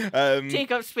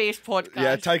 Take Up Space podcast.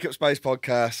 Yeah, Take Up Space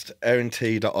podcast,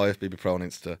 ErinT.IFBB Pro on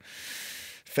Insta,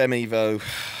 FemEvo,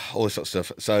 all this sort of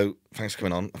stuff. So thanks for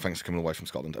coming on. Thanks for coming away from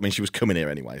Scotland. I mean, she was coming here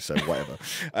anyway, so whatever.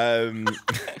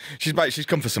 She's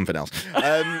come for something else.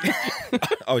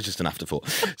 I was just an afterthought.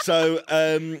 So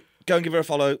go and give her a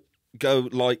follow. Go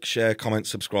like, share, comment,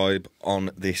 subscribe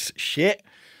on this shit.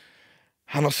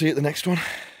 And I'll see you at the next one.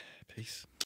 Peace.